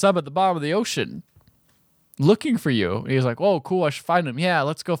father's in a sub at the bottom of the ocean looking for you. And he's like, whoa, cool, I should find him. Yeah,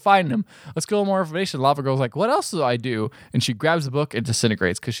 let's go find him. Let's go more information. Lavagirl's like, what else do I do? And she grabs the book and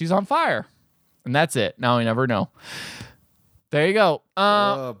disintegrates because she's on fire. And that's it. Now we never know. There you go.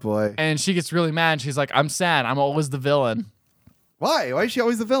 Oh, boy. And she gets really mad. She's like, I'm sad. I'm always the villain. Why? Why is she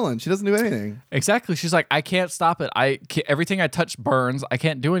always the villain? She doesn't do anything. Exactly. She's like, I can't stop it. Everything I touch burns. I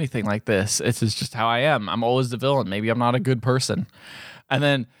can't do anything like this. This is just how I am. I'm always the villain. Maybe I'm not a good person. And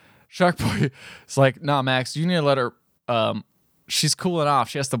then Sharkboy is like, nah, Max, you need to let her. She's cooling off.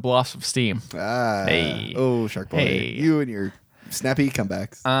 She has to blow off some steam. Ah. Hey. Oh, Sharkboy. Hey. You and your snappy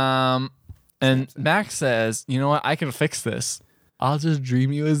comebacks. And Max says, you know what? I can fix this. I'll just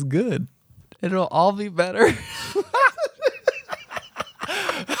dream you as good. It'll all be better.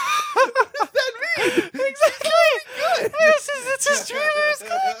 It's just dreaming is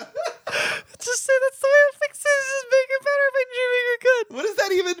good. Just say that's the way to fix it. Just make it better by dreaming are good. What does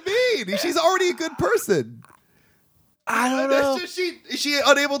that even mean? She's already a good person. I don't know. That's just, is she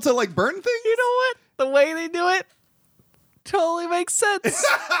unable to like burn things? You know what? The way they do it totally makes sense.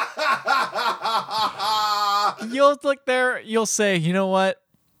 You'll look there. You'll say, you know what?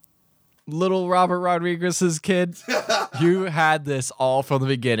 Little Robert Rodriguez's kid, you had this all from the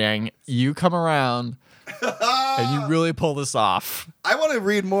beginning. You come around and you really pull this off. I want to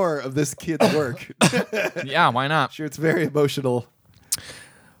read more of this kid's work. Yeah, why not? Sure, it's very emotional.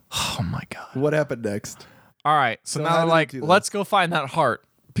 Oh my God. What happened next? All right. So how now do they're we like, do this? let's go find that heart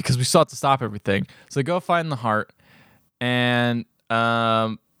because we still have to stop everything. So they go find the heart and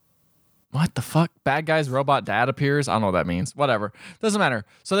what the fuck? Bad guy's robot dad appears. I don't know what that means. Whatever. Doesn't matter.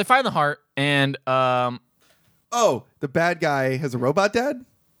 So they find the heart and Oh, the bad guy has a robot dad?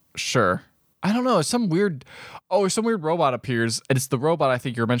 sure. I don't know. Some weird robot appears, and it's the robot I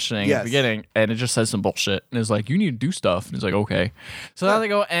think you're mentioning at Yes. the beginning, and it just says some bullshit. And it's like, you need to do stuff. And he's like, okay. So now they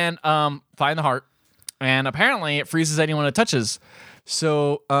go and find the heart, and apparently it freezes anyone it touches.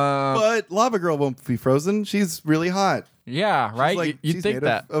 So But Lavagirl won't be frozen. She's really hot. yeah, right? Like, You'd she's think made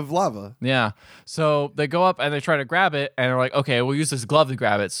that. of lava. Yeah. So they go up and they try to grab it, and they're like, okay, we'll use this glove to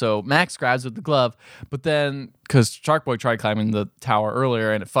grab it. So Max grabs with the glove, but then because Sharkboy tried climbing the tower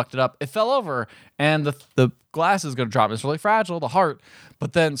earlier and it fucked it up, it fell over, and the glass is going to drop. It's really fragile, the heart.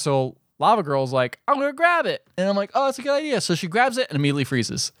 But then so Lavagirl's like, I'm gonna grab it, and I'm like, oh, that's a good idea. So she grabs it and immediately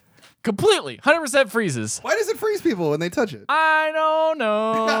freezes, completely, 100% freezes. Why does it freeze people when they touch it? I don't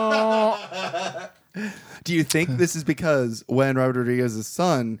know. Do you think this is because when Robert Rodriguez's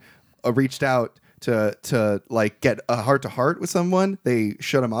son reached out to like get a heart to heart with someone, they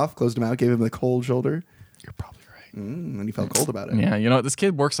shut him off, closed him out, gave him the cold shoulder? You're probably right. And he felt cold about it. Yeah, you know what? This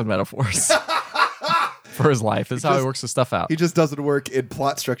kid works on metaphors for his life. This is how he works his stuff out. He just doesn't work in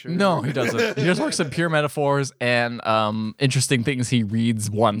plot structure. No, he doesn't. He just works in pure metaphors and interesting things he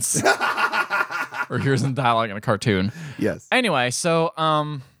reads once or hears in dialogue in a cartoon. Yes. Anyway, so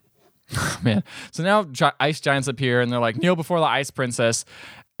man, so now ice giants appear and they're like, kneel before the ice princess,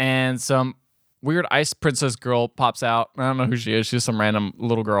 and some weird ice princess girl pops out. I don't know who she is. She's some random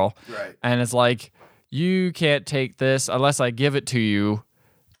little girl. Right. And it's like, you can't take this unless I give it to you.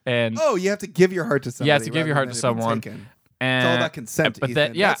 And you have to give your heart to somebody. You have to give your heart to someone. It's all about consent. But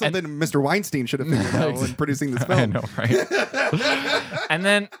then, yeah, that's something Mr. Weinstein should have figured out when producing this film. I know, right? And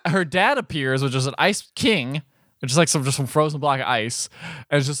then her dad appears, which is an ice king, which is like some frozen block of ice.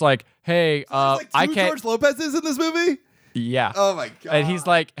 And it's just like, hey, like I can't. George Lopez is in this movie. Yeah. Oh my god. And he's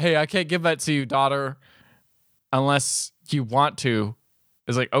like, hey, I can't give that to you, daughter, unless you want to.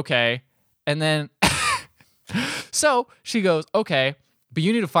 It's like, okay. And then, so she goes, okay, but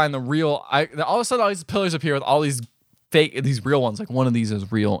you need to find the real. All of a sudden, all these pillars appear with all these fake, these real ones. Like, one of these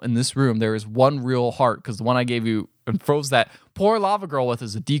is real. In this room, there is one real heart, because the one I gave you and froze that poor Lavagirl with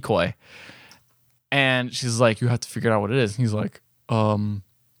is a decoy. And she's like, you have to figure out what it is. And he's like,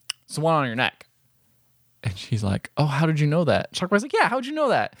 it's the one on your neck. And she's like, oh, how did you know that? Sharkboy's like, yeah, how'd you know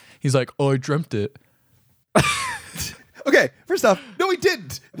that? He's like, oh, I dreamt it. Okay, first off, no, he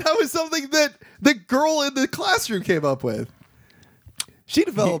didn't. That was something that the girl in the classroom came up with. She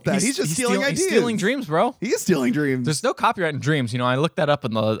developed that. He's just stealing ideas. He's stealing dreams, bro. He is stealing dreams. There's no copyright in dreams. You know, I looked that up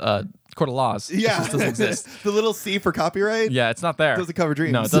in the court of laws. Yeah. It just doesn't exist. The little C for copyright? Yeah, it's not there. It doesn't cover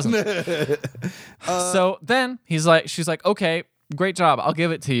dreams. No, it doesn't. So then she's like, okay, great job. I'll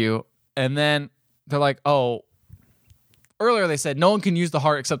give it to you. And then they're like, oh, earlier they said no one can use the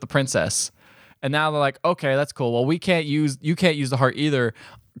heart except the princess. And now they're like, okay, that's cool. Well, you can't use the heart either,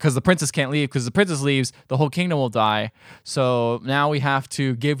 because the princess can't leave. Because the princess leaves, the whole kingdom will die. So now we have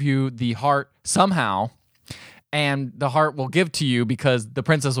to give you the heart somehow, and the heart will give to you because the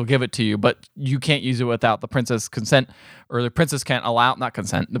princess will give it to you, but you can't use it without the princess consent, or the princess can't allow, not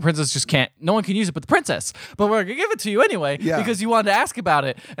consent. The princess just can't, no one can use it but the princess, but we're gonna give it to you anyway because you wanted to ask about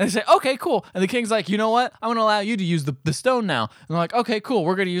it. And they say, okay, cool. And the king's like, you know what? I'm gonna allow you to use the stone now. And they're like, okay, cool.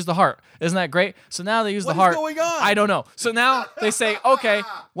 We're gonna use the heart. Isn't that great? So now they use the heart. What is going on? I don't know. So now they say, okay,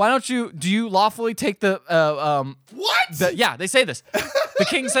 why don't you, do you lawfully take the, what? Yeah, they say this. The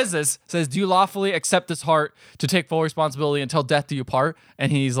king says, do you lawfully accept this heart to take full responsibility until death do you part?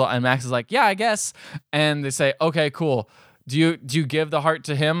 And Max is like, yeah, I guess. And they say, okay, cool. Do you give the heart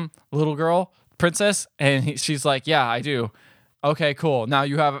to him, little girl, princess? And she's like, yeah, I do. Okay, cool. Now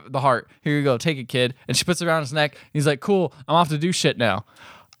you have the heart. Here you go. Take it, kid. And she puts it around his neck. He's like, cool. I'm off to do shit now.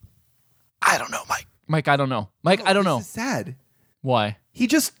 I don't know, Mike. Mike, I don't know. Mike, I don't know. This is sad. Why?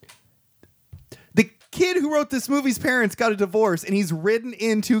 The kid who wrote this movie's parents got a divorce, and he's written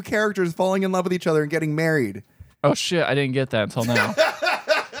in two characters falling in love with each other and getting married. Oh, shit. I didn't get that until now.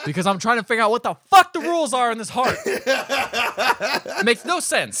 Because I'm trying to figure out what the fuck the rules are in this heart. It makes no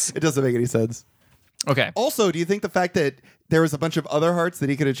sense. It doesn't make any sense. Okay. Also, do you think the fact that there was a bunch of other hearts that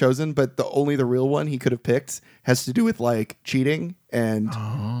he could have chosen, but only the real one he could have picked has to do with like cheating and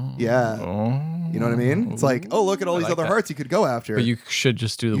you know what I mean? It's like, oh, look at all these other hearts you could go after. But you should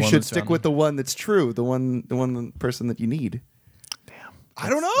just do the one. You should stick with the one that's true, the person that you need. I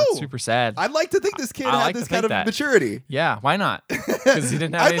don't know. That's super sad. I'd like to think this kid had this kind of maturity. Yeah, why not? Because he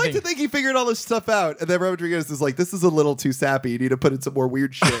didn't have I'd anything. like to think he figured all this stuff out, and then Rodriguez is like, "This is a little too sappy. You need to put in some more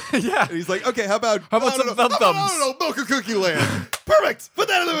weird shit." Yeah. And he's like, "Okay, how about some thumb thumbs? I don't know, Mocha Cookie Land. Perfect. Put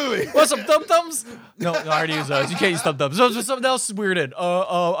that in the movie. Want some thumb thumbs? No, I already used those. You can't use thumb thumbs. Those are something else weirded.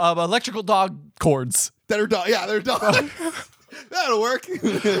 Electrical dog cords. They're dogs. That'll work.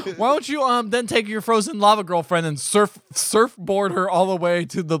 Why don't you then take your frozen lava girlfriend and surfboard her all the way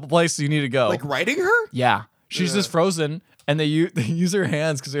to the place you need to go? Like riding her? Yeah. She's just frozen, and they use her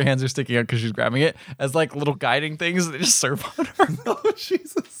hands because her hands are sticking out because she's grabbing it as like little guiding things. They just surf on her. Oh,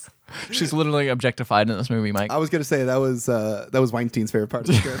 Jesus. She's literally objectified in this movie, Mike. I was gonna say that was Weinstein's favorite part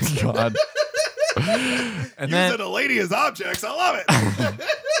of the script. God. And then using a lady as objects. I love it.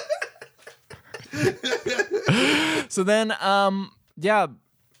 So then,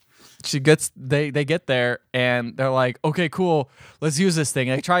 they get there and they're like, okay, cool, let's use this thing.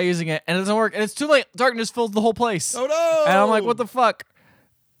 And they try using it and it doesn't work, and it's too late. Darkness fills the whole place. Oh no! And I'm like, what the fuck?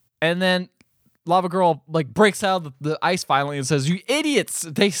 And then Lavagirl like breaks out of the ice finally and says, "You idiots!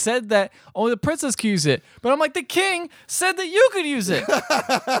 They said that only the princess could use it." But I'm like, the king said that you could use it.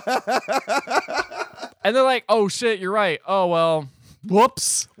 And they're like, "Oh shit, you're right. Oh well,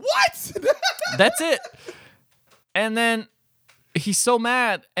 whoops." What? That's it. And then he's so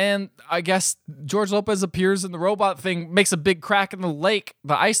mad, and I guess George Lopez appears in the robot thing, makes a big crack in the lake,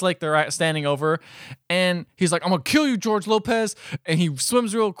 the ice lake they're standing over, and he's like, "I'm gonna kill you, George Lopez," and he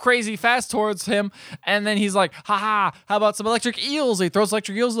swims real crazy fast towards him, and then he's like, "Haha, how about some electric eels?" He throws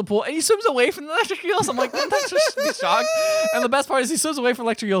electric eels in the pool, and he swims away from the electric eels. I'm like, that's just be shocked. And the best part is he swims away from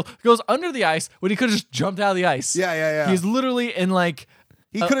electric eel, goes under the ice when he could have just jumped out of the ice. Yeah. He's literally in like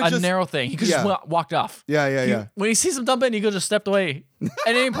He could have a just narrow thing. He could just walked off. Yeah. When he sees him dump in, he could have just stepped away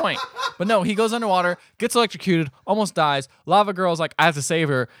at any point. But no, he goes underwater, gets electrocuted, almost dies. Lavagirl's like, "I have to save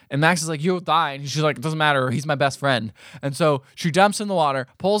her." And Max is like, "You'll die." And she's like, "It doesn't matter. He's my best friend." And so she jumps in the water,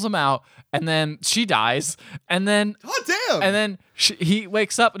 pulls him out, and then she dies. And then, oh, damn. And then he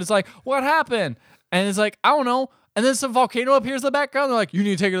wakes up and it's like, "What happened?" And it's like, "I don't know." And then some volcano appears in the background. They're like, "You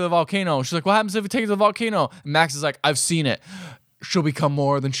need to take her to the volcano." She's like, "What happens if we take her to the volcano?" And Max is like, "I've seen it. She'll become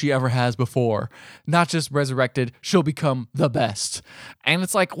more than she ever has before. Not just resurrected, she'll become the best." And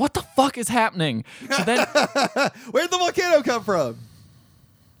it's like, what the fuck is happening? So then, where'd the volcano come from?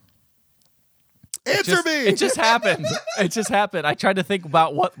 Answer me. It just happened. It just happened. I tried to think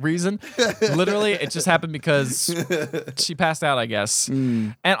about what reason. Literally, it just happened because she passed out, I guess.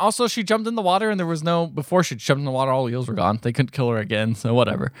 And also, she jumped in the water, and there was before she jumped in the water, all the eels were gone. They couldn't kill her again, so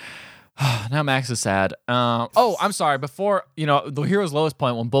whatever. Now Max is sad. I'm sorry. Before, the hero's lowest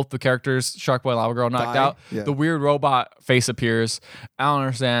point, when both the characters, Sharkboy and Lavagirl, knocked out, the weird robot face appears. I don't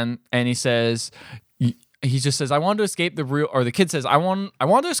understand. And he says, he just says, "I wanted to escape the real," or the kid says, I want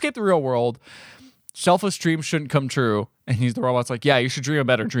to escape the real world. Selfish dreams shouldn't come true." And the robot's like, "Yeah, you should dream a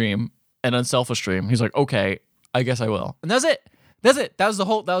better dream, an unselfish dream." He's like, "Okay, I guess I will." And that's it. That was the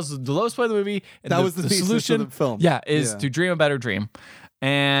lowest point of the movie. And that was the solution of the film. Yeah, is to dream a better dream.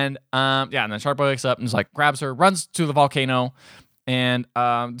 And and then Sharkboy wakes up and is like, grabs her, runs to the volcano, and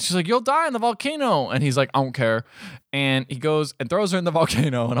she's like, "You'll die in the volcano." And he's like, "I don't care." And he goes and throws her in the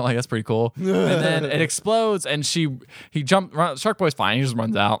volcano, and I'm like, that's pretty cool. And then it explodes, and he jumped. Sharkboy's fine, he just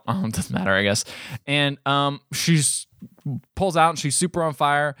runs out. It doesn't matter, I guess. And she's pulls out, and she's super on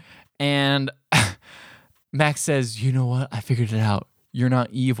fire. And Max says, "You know what? I figured it out. You're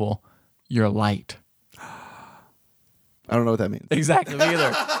not evil. You're light." I don't know what that means. Exactly, me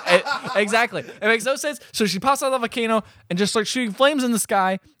either. Exactly. It makes no sense. So she pops out of the volcano and just starts shooting flames in the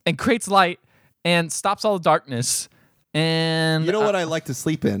sky and creates light and stops all the darkness. And you know what I like to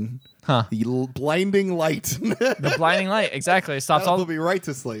sleep in? Huh? The blinding light. The blinding light. Exactly. It stops That'll put me right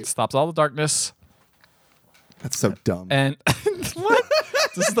to sleep. Stops all the darkness. That's so dumb. And what?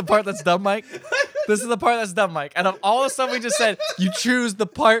 This is the part that's dumb, Mike. This is the part that's dumb, Mike. And of all the stuff we just said, you choose the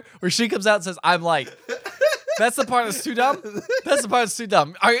part where she comes out and says, "I'm light." That's the part that's too dumb? That's the part that's too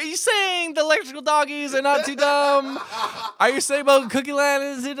dumb. Are you saying the electrical doggies are not too dumb? Are you saying about Cookie Land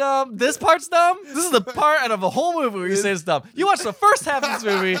is too dumb? This part's dumb? This is the part out of a whole movie where you say it's dumb. You watched the first half of this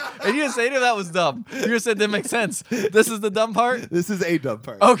movie, and you didn't say any of that was dumb. You just said it didn't make sense. This is the dumb part? This is a dumb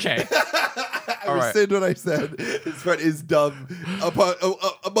part. Okay. I rescind what I said. This part is dumb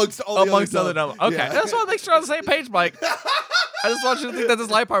amongst all the other dumb. Okay. Yeah. I just want to make sure we're on the same page, Mike. I just want you to think that this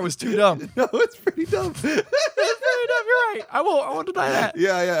light part was too dumb. No, it's pretty dumb. It's pretty dumb. You're right. I won't deny that.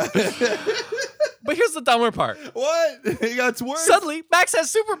 Yeah. But here's the dumber part. What? It got worse. Suddenly, Max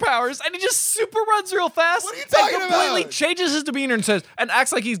has superpowers, and he just super runs real fast. What are you talking and completely about? changes his demeanor and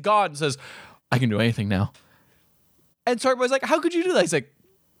acts like he's God and says, "I can do anything now." And Sharkboy's like, "How could you do that?" He's like,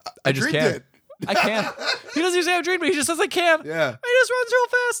 "I just can. It. I can." He doesn't even say I dreamed, but he just says I can. Yeah. And he just runs real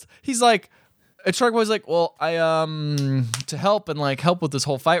fast. He's like, and Sharkboy's like, "Well, I to help with this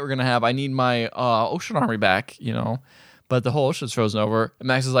whole fight we're gonna have, I need my ocean army back, But the whole ocean's frozen over." And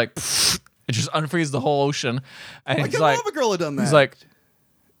Max is like, "Pfft," it just unfreezes the whole ocean. And Why he's can't like, Lavagirl have done that? he's like,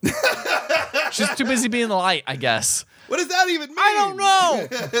 she's too busy being the light, I guess. What does that even mean? I don't know.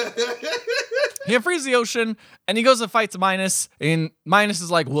 He unfreezes the ocean, and he goes to fight Minus, and Minus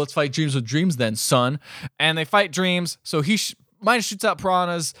is like, "Well, let's fight dreams with dreams then, son." And they fight dreams, so Minus shoots out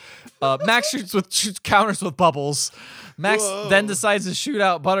piranhas. Max shoots counters with bubbles. Max then decides to shoot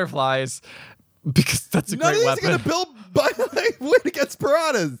out butterflies because that's a great weapon. None of these are going to win against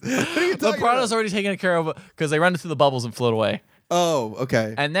piranhas. What are you talking The piranha's about? already taken care of because they run into the bubbles and float away. Oh,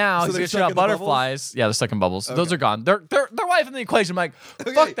 okay. And now So he's they're gonna shoot stuck out in the bubbles? butterflies. Yeah, they're stuck in bubbles. Those Okay. are gone. They're wife in the equation. I'm like,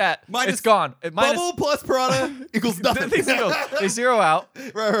 fuck that. It's gone. Bubble plus piranha equals nothing. They zero out.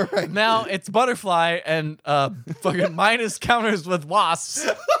 Right. Now it's butterfly and fucking minus counters with wasps.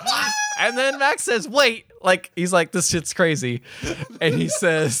 And then Max says, wait. Like, he's like, this shit's crazy. And he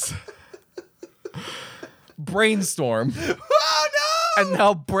says, brainstorm. Oh, no! And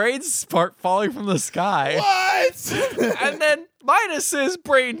now brains start falling from the sky. What? And then Minus says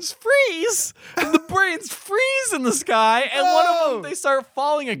brains freeze. And the brains freeze in the sky. And one of them, they start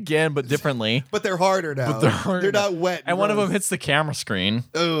falling again, but differently. But they're harder now. They're not wet. And one of them hits the camera screen.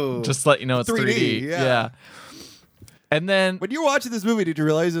 Oh. Just to let you know it's 3D. Yeah. And then When you were watching this movie, did you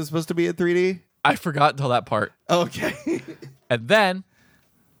realize it was supposed to be in 3D? I forgot until that part. Okay. And then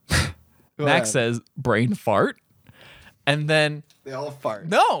Max says brain fart. And then They all fart.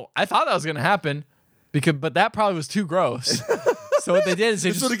 no, I thought that was gonna happen but that probably was too gross. So what they did is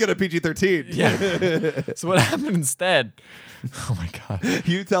they It's just going to get a PG-13. yeah. So what happened instead? Oh my god.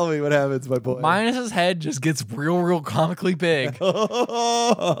 You tell me what happens, my boy. Minus's head just gets real comically big.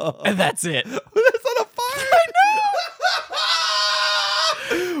 And that's it. That's not a fart. I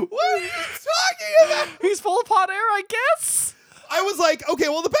know. What are you talking about? He's full of hot air, I guess. I was like, okay,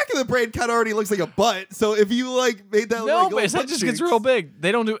 well, the back of the brain kind of already looks like a butt. So if you like made that No, like, but his head just gets real big.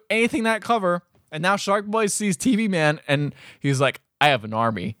 They don't do anything that clever. And now Sharkboy sees TV Man and he's like, I have an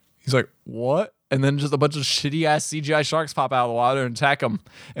army. He's like, what? And then just a bunch of shitty ass CGI sharks pop out of the water and attack him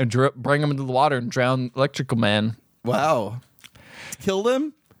and bring him into the water and drown Electrical Man. Wow. Killed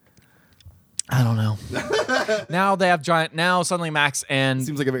him? I don't know. Now they have giant. Now suddenly Max and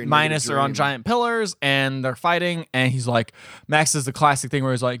Seems like a very Minus negative are on dream. giant pillars and they're fighting. And he's like, Max is the classic thing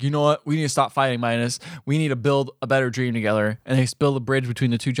where he's like, you know what? We need to stop fighting, Minus. We need to build a better dream together. And they build a bridge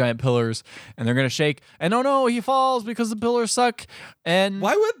between the two giant pillars. And they're gonna shake. And oh no, he falls because the pillars suck. And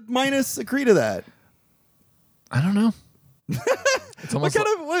Why would Minus agree to that? I don't know. It's almost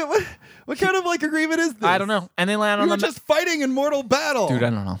What kind of like agreement is this? I don't know. And they land on We were the just fighting in mortal battle. dude. I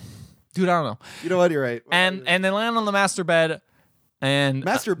don't know. You know what? You're right. And they land on the master bed. And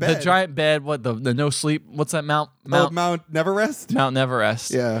Master the bed? giant bed. What the no sleep? What's that Mount Mount Neverest? Mount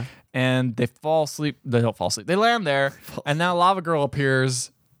Neverest. Yeah. And they fall asleep. They don't fall asleep. They land there, and now Lavagirl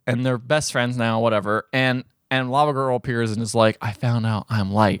appears, and they're best friends now, whatever. And Lavagirl appears and is like, I found out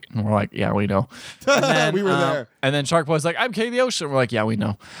I'm light. And we're like, yeah, we know. And then, We were there. And then Sharkboy's like, I'm King of the Ocean. We're like, yeah, we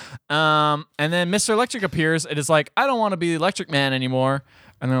know. And then Mr. Electric appears and is like, I don't want to be the Electric Man anymore.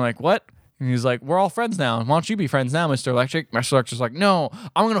 And they're like, what? And he's like, we're all friends now. Why don't you be friends now, Mr. Electric? Mr. Electric's like, no,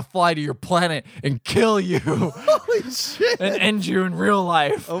 I'm going to fly to your planet and kill you Holy shit. and end you in real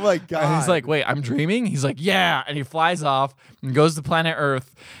life. Oh my God. And he's like, wait, I'm dreaming? He's like, yeah. And he flies off and goes to planet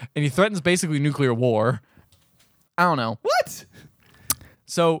Earth and he threatens basically nuclear war. I don't know. what?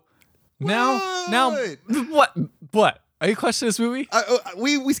 So now, what? Are you questioning this movie?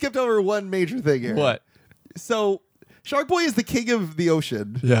 We skipped over one major thing here. What? So Sharkboy is the king of the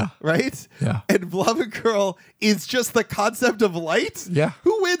ocean. Yeah. Right? Yeah. And Lavagirl is just the concept of light? Yeah.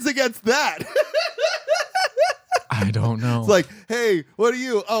 Who wins against that? I don't know. It's like, hey, what are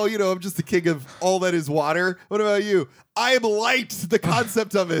you? Oh, I'm just the king of all that is water. What about you? I am light, the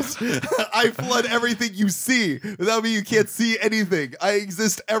concept of it. I flood everything you see. Without me, you can't see anything. I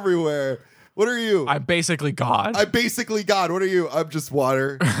exist everywhere. What are you? I'm basically God. I'm basically God. What are you? I'm just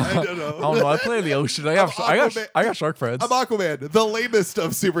water. I don't know. I don't know. I play in the ocean. I got shark friends. I'm Aquaman, the lamest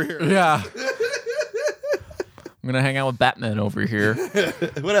of superheroes. Yeah. I'm gonna hang out with Batman over here.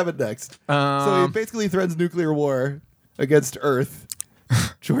 What happened next? So he basically threatens nuclear war against Earth.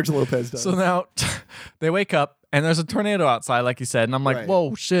 George Lopez does. So now they wake up and there's a tornado outside, like you said, and I'm like, Right.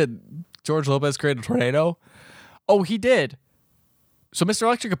 whoa, shit! George Lopez created a tornado. Oh, he did. So Mr.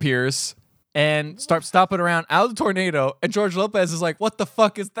 Electric appears and starts stomping around out of the tornado, and George Lopez is like, what the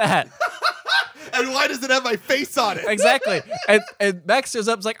fuck is that? And why does it have my face on it? Exactly. And Max shows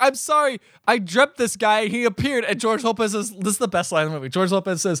up, is like, I'm sorry, I dreamt this guy, and he appeared, and George Lopez says, this is the best line in the movie. George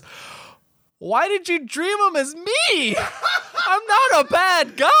Lopez says, why did you dream him as me? I'm not a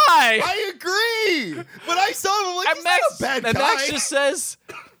bad guy. I agree. But I saw him, I'm like, he's not a bad and guy. Max just says,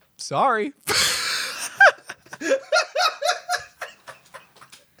 sorry.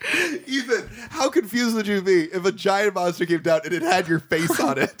 Ethan, how confused would you be if a giant monster came down and it had your face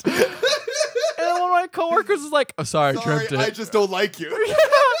on it? And one of my coworkers is like, oh, sorry, I Sorry, dreamt it. I just don't like you.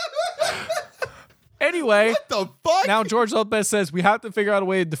 Anyway, What the fuck? now George Lopez says we have to figure out a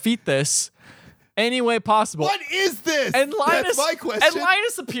way to defeat this. any way possible. What is this? And Linus, That's my question. And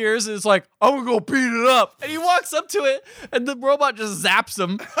Linus appears and is like, I'm gonna go beat it up. And he walks up to it, and the robot just zaps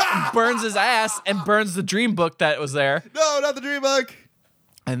him, and burns his ass, and burns the dream book that was there. No, not the dream book.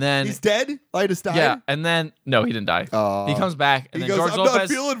 And then he's dead. Linus died. Yeah, and then no, he didn't die. He comes back, and he then goes, George I'm Lopez. not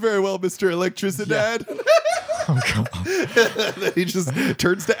feeling very well, Mr. Electricity Dad. Oh, God. Then he just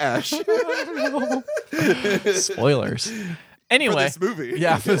turns to ash. Spoilers. Anyway, For this movie.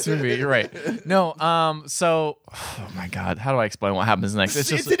 Yeah, for this movie. You're right. No, so, oh my God, how do I explain what happens next? It's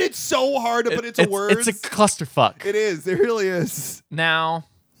just, Isn't it so hard to put into words? It's a clusterfuck. It is. It really is. Now,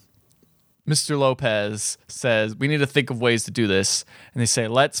 Mr. Lopez says, we need to think of ways to do this. And they say,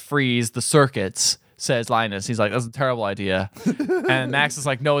 let's freeze the circuits, says Linus. He's like, that's a terrible idea. And Max is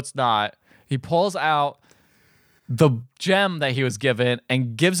like, no, it's not. He pulls out the gem that he was given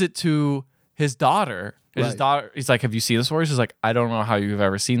and gives it to his daughter. His daughter, he's like, have you seen this before? She's like, I don't know how you've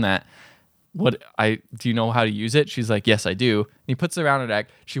ever seen that. Do you know how to use it? She's like, yes, I do. And he puts it around her neck.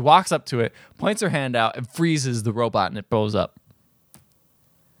 She walks up to it, points her hand out, and freezes the robot, and it blows up.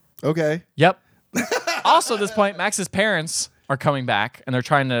 Okay. Yep. Also, at this point, Max's parents are coming back, and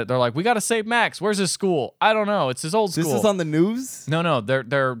they're like, we got to save Max. Where's his school? I don't know. It's his old school. This is on the news? No,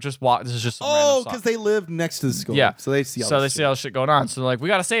 they're just this is just some Oh, random because song. they live next to the school. Yeah. So they see all all the shit going on. So they're like, we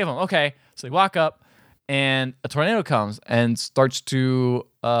got to save him. Okay. So they walk up, and a tornado comes and starts to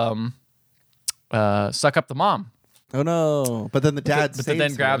suck up the mom. Oh, no. But then the dad But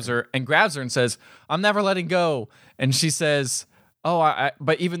then grabs her and says, I'm never letting go. And she says,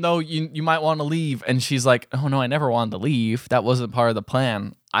 but even though you might want to leave. And she's like, oh, no, I never wanted to leave. That wasn't part of the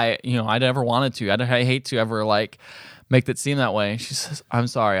plan. I never wanted to. I hate to ever like make that seem that way. She says, I'm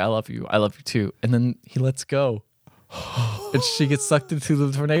sorry. I love you. I love you too. And then he lets go. And she gets sucked into the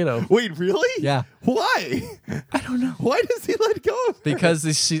tornado. Wait, really? Yeah. Why? I don't know. Why does he let go of her? Because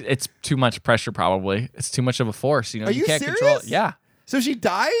it's too much pressure, probably. It's too much of a force. You Are you can't serious? control it. Yeah. So she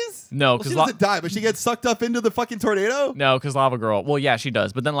dies? No, Well, because she doesn't die, but she gets sucked up into the fucking tornado? No, because Lavagirl. Well, yeah, she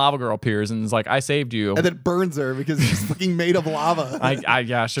does. But then Lavagirl appears and is like, I saved you. And then burns her because she's fucking made of lava.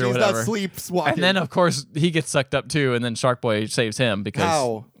 Yeah, sure, She's whatever. not sleepwalking. And then, of course, he gets sucked up too, and then Sharkboy saves him because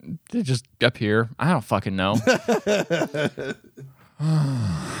How? they just up here. I don't fucking know.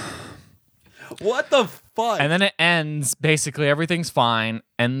 What the fuck? And then it ends. Basically, everything's fine.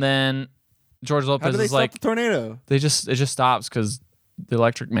 And then George How Lopez do they is stop like, the tornado? it just stops because the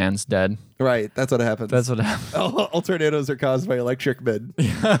electric man's dead. Right, that's what happens. That's what happens. All tornadoes are caused by electric men.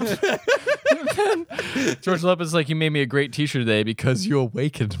 George Lopez is like, you made me a great teacher today because you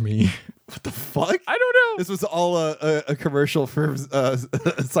awakened me. What the fuck? I don't know. This was all a commercial for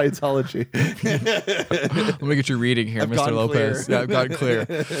Scientology. Let me get your reading here, I've Mr. gone Lopez. clear. Yeah, I've gotten clear.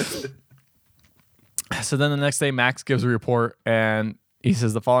 So then the next day, Max gives a report, and he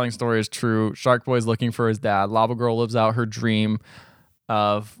says the following story is true. Sharkboy is looking for his dad. Lavagirl lives out her dream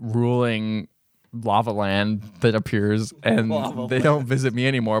of ruling Lava Land that appears, and they don't visit me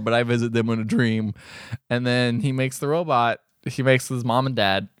anymore, but I visit them in a dream. And then he makes the robot. He makes his mom and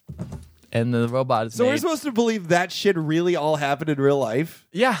dad, and the robot is So made. we're supposed to believe that shit really all happened in real life?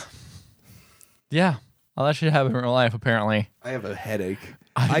 Yeah. All that shit happened in real life, apparently. I have a headache.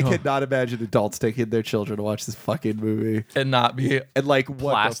 I know. could not imagine adults taking their children to watch this fucking movie. And not be And like,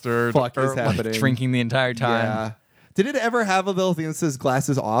 what plastered the fuck or is happening? like drinking the entire time. Yeah. Did it ever have a little thing that says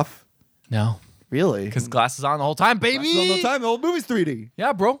glasses off? No. Really? Because glasses on the whole time, baby. Glasses on the whole time. The whole movie's 3D.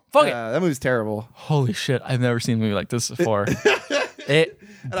 Yeah, bro. Fuck it. Yeah, that movie's terrible. Holy shit. I've never seen a movie like this before. And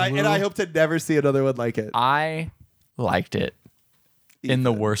I hope to never see another one like it. I liked it in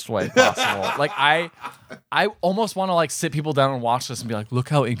the worst way possible. Like I almost want to like sit people down and watch this and be like, look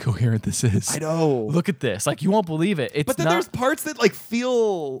how incoherent this is. I know. Look at this. Like you won't believe it. It's But then not, there's parts that like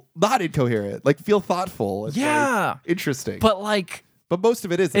feel not incoherent, like feel thoughtful. And, Yeah. like, interesting. but like But most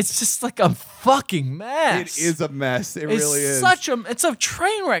of it isn't. it's just like a fucking mess. It is a mess. It It's really is. it's a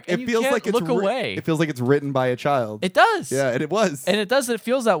train wreck. And It feels you can't like it's look away. It feels like it's written by a child. It does. Yeah, and it was. And it does. It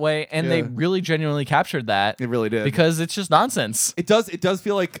feels that way. And they Yeah. really genuinely captured that. It really did. Because it's just nonsense. It does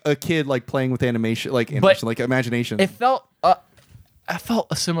feel like a kid like playing with animation, like imagination. It felt I felt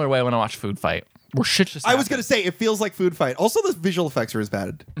a similar way when I watched Food Fight. Where shit just I was happened. gonna say it feels like Food Fight. Also, the visual effects are as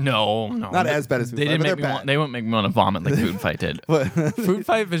bad. No. Not as bad as Food they Fight, didn't but make they're me bad. they wouldn't make me want to vomit like Food Fight did. But Food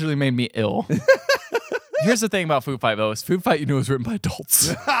Fight visually made me ill. Here's the thing about Food Fight though: is Food Fight was written by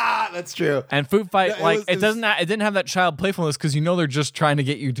adults, that's true. and Food Fight Yeah, it didn't have that child playfulness because they're just trying to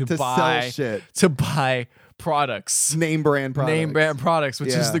get you to buy sell shit. to buy products, Name brand products. which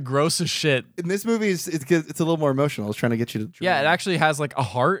is Yeah. the grossest shit. In this movie, it's a little more emotional. It's trying to get you to dream. Yeah, it actually has like a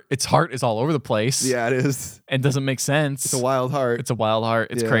heart. Its heart is all over the place. Yeah, it is. and doesn't make sense. It's a wild heart. It's a wild heart.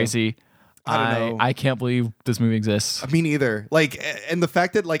 It's Yeah. crazy. I don't know. I can't believe this movie exists. Me neither. Like, and the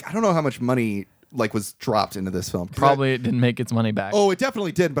fact that like I don't know how much money like was dropped into this film. Probably it didn't make its money back. Oh, it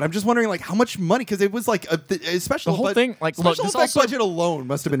definitely did. But I'm just wondering like how much money because it was like a special. The whole thing, like, look, special this effect also- budget alone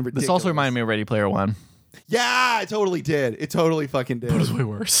must have been ridiculous. This also reminded me of Ready Player One. Yeah, it totally did. It totally fucking did. But it was way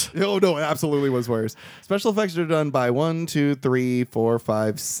worse. Oh no, it absolutely was worse. Special effects are done by 1, 2, 3, 4,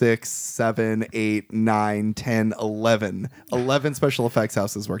 5, 6, 7, 8, 9, 10, 11. 11 special effects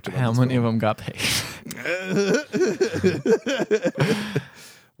houses worked on How this many film. of them got paid?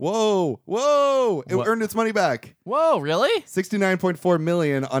 Whoa! It What? earned its money back. Whoa, really? $69.4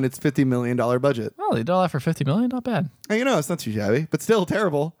 million on its $50 million budget. Oh, they did all that for $50 million? Not bad. Hey, you know, it's not too shabby, but still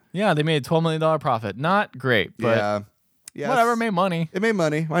terrible. Yeah, they made a $12 million profit. Not great, but Yeah. whatever, made money. It made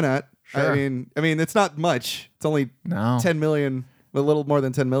money. Why not? Sure. I mean, it's not much. It's only No. 10 million, a little more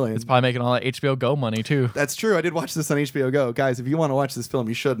than 10 million. It's probably making all that HBO Go money, too. That's true. I did watch this on HBO Go. Guys, if you want to watch this film,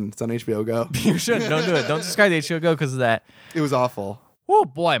 you shouldn't. It's on HBO Go. You shouldn't. Don't do it. Don't subscribe to HBO Go because of that. It was awful. Oh,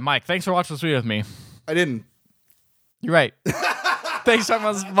 boy, Mike, thanks for watching this video with me. I didn't. You're right. Thanks for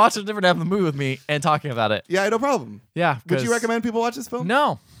watching a different half of the movie with me and talking about it. Yeah, no problem. Yeah. Would 'cause- you recommend people watch this film?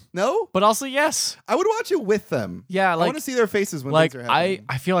 No, No? but also yes. I would watch it with them. Yeah, I like- want to see their faces when Like, things are happening.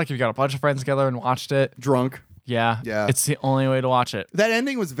 I feel like if you got a bunch of friends together and watched it, Drunk. yeah, Yeah. it's the only way to watch it. That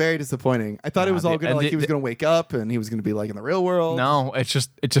ending was very disappointing. I thought it Yeah, was all good. and Like he was going to wake up and he was going to be like in the real world. No, it just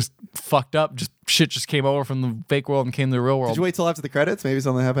fucked up. Just shit just came over from the fake world and came to the real world. Did you wait till after the credits? Maybe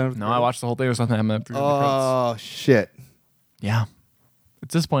something happened after the No, I credits? watched the whole thing. There was nothing happening after the credits. Oh, shit. Yeah,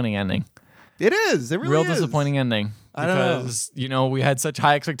 it's a disappointing ending. It is. It really Real is. disappointing ending. I don't know. Because we had such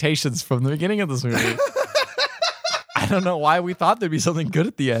high expectations from the beginning of this movie. I don't know why we thought there'd be something good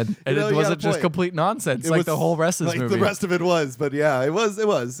at the end, and You know, it you got wasn't a just point. complete nonsense It like was the whole rest of this like movie. the rest of it was, but yeah, it was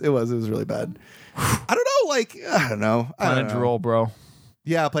really bad. I don't know, like I don't know. Planet Drool, bro.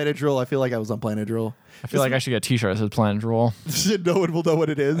 Yeah, Planet Drool. I feel like I was on Planet Drool. I feel like I should get a T-shirt that says Planet Drool. No one will know what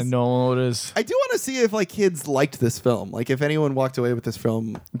it is. I don't know what it is. I do want to see if like kids liked this film. Like if anyone walked away with this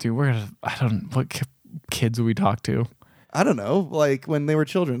film. Dude, what kids would we talk to? I don't know, like when they were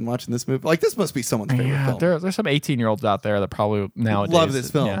children watching this movie. Like this must be someone's favorite Yeah, film. there's some 18-year-olds out there that probably nowadays Love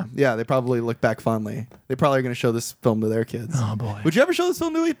this film. Yeah. Yeah, they probably look back fondly. They probably are going to show this film to their kids. Oh boy. Would you ever show this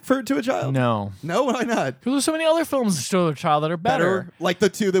film to a child? No. No, why not? Because there's so many other films to show their child that are better. Like the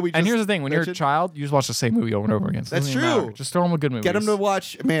two that we just And here's the thing: when you're a mentioned? child, you just watch the same movie over and over again. So it That's doesn't even true. matter. Just throw them a good movie. Get them to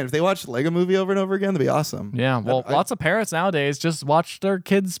watch. Man, if they watch Lego Movie over and over again, that'd be awesome. Yeah. Well, lots of parents nowadays just watch their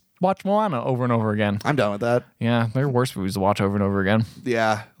kids watch Moana over and over again. I'm down with that. Yeah, they're worse movies to watch over and over again.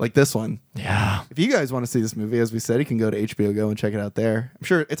 Yeah, like this one. Yeah. If you guys want to see this movie, as we said, you can go to HBO Go and check it out there. I'm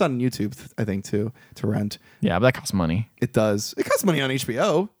sure it's on YouTube, I think, too, to rent. Yeah, but that costs money. It does. It costs money on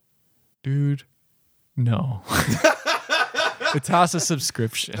HBO. Dude, no. It costs a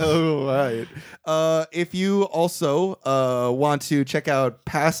subscription. Oh, right. If you also want to check out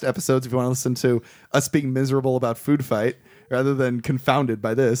past episodes, if you want to listen to us being miserable about Food Fight, rather than confounded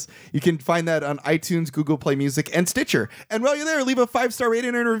by this, you can find that on iTunes, Google Play Music, and Stitcher. And while you're there, leave a 5-star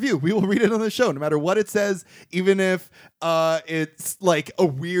rating and a review. We will read it on the show, no matter what it says, even if it's like a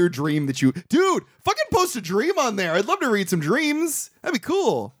weird dream that you... Dude, fucking post a dream on there. I'd love to read some dreams. That'd be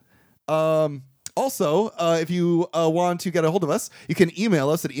cool. Also, if you want to get a hold of us, you can email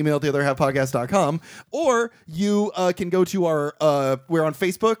us at email@theotherhalfpodcast.com, or you can go to our, we're on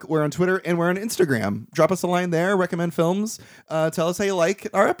Facebook, we're on Twitter, and we're on Instagram. Drop us a line there, recommend films, tell us how you like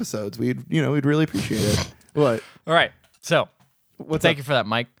our episodes. We'd really appreciate it. What? All right. So, thank up? you for that,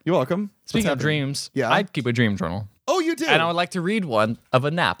 Mike. You're welcome. Speaking What's of happening? dreams, Yeah. I'd keep a dream journal. Oh, you do? And I would like to read one of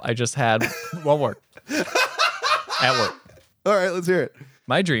a nap I just had while work. At work. All right, let's hear it.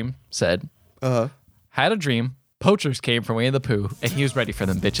 My dream said, Uh-huh. had a dream, poachers came from Winnie the Pooh, and he was ready for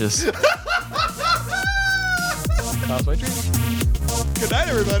them bitches. That was my dream. Good night,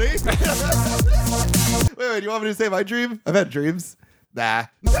 everybody. Wait, you want me to say my dream? I've had dreams. Nah.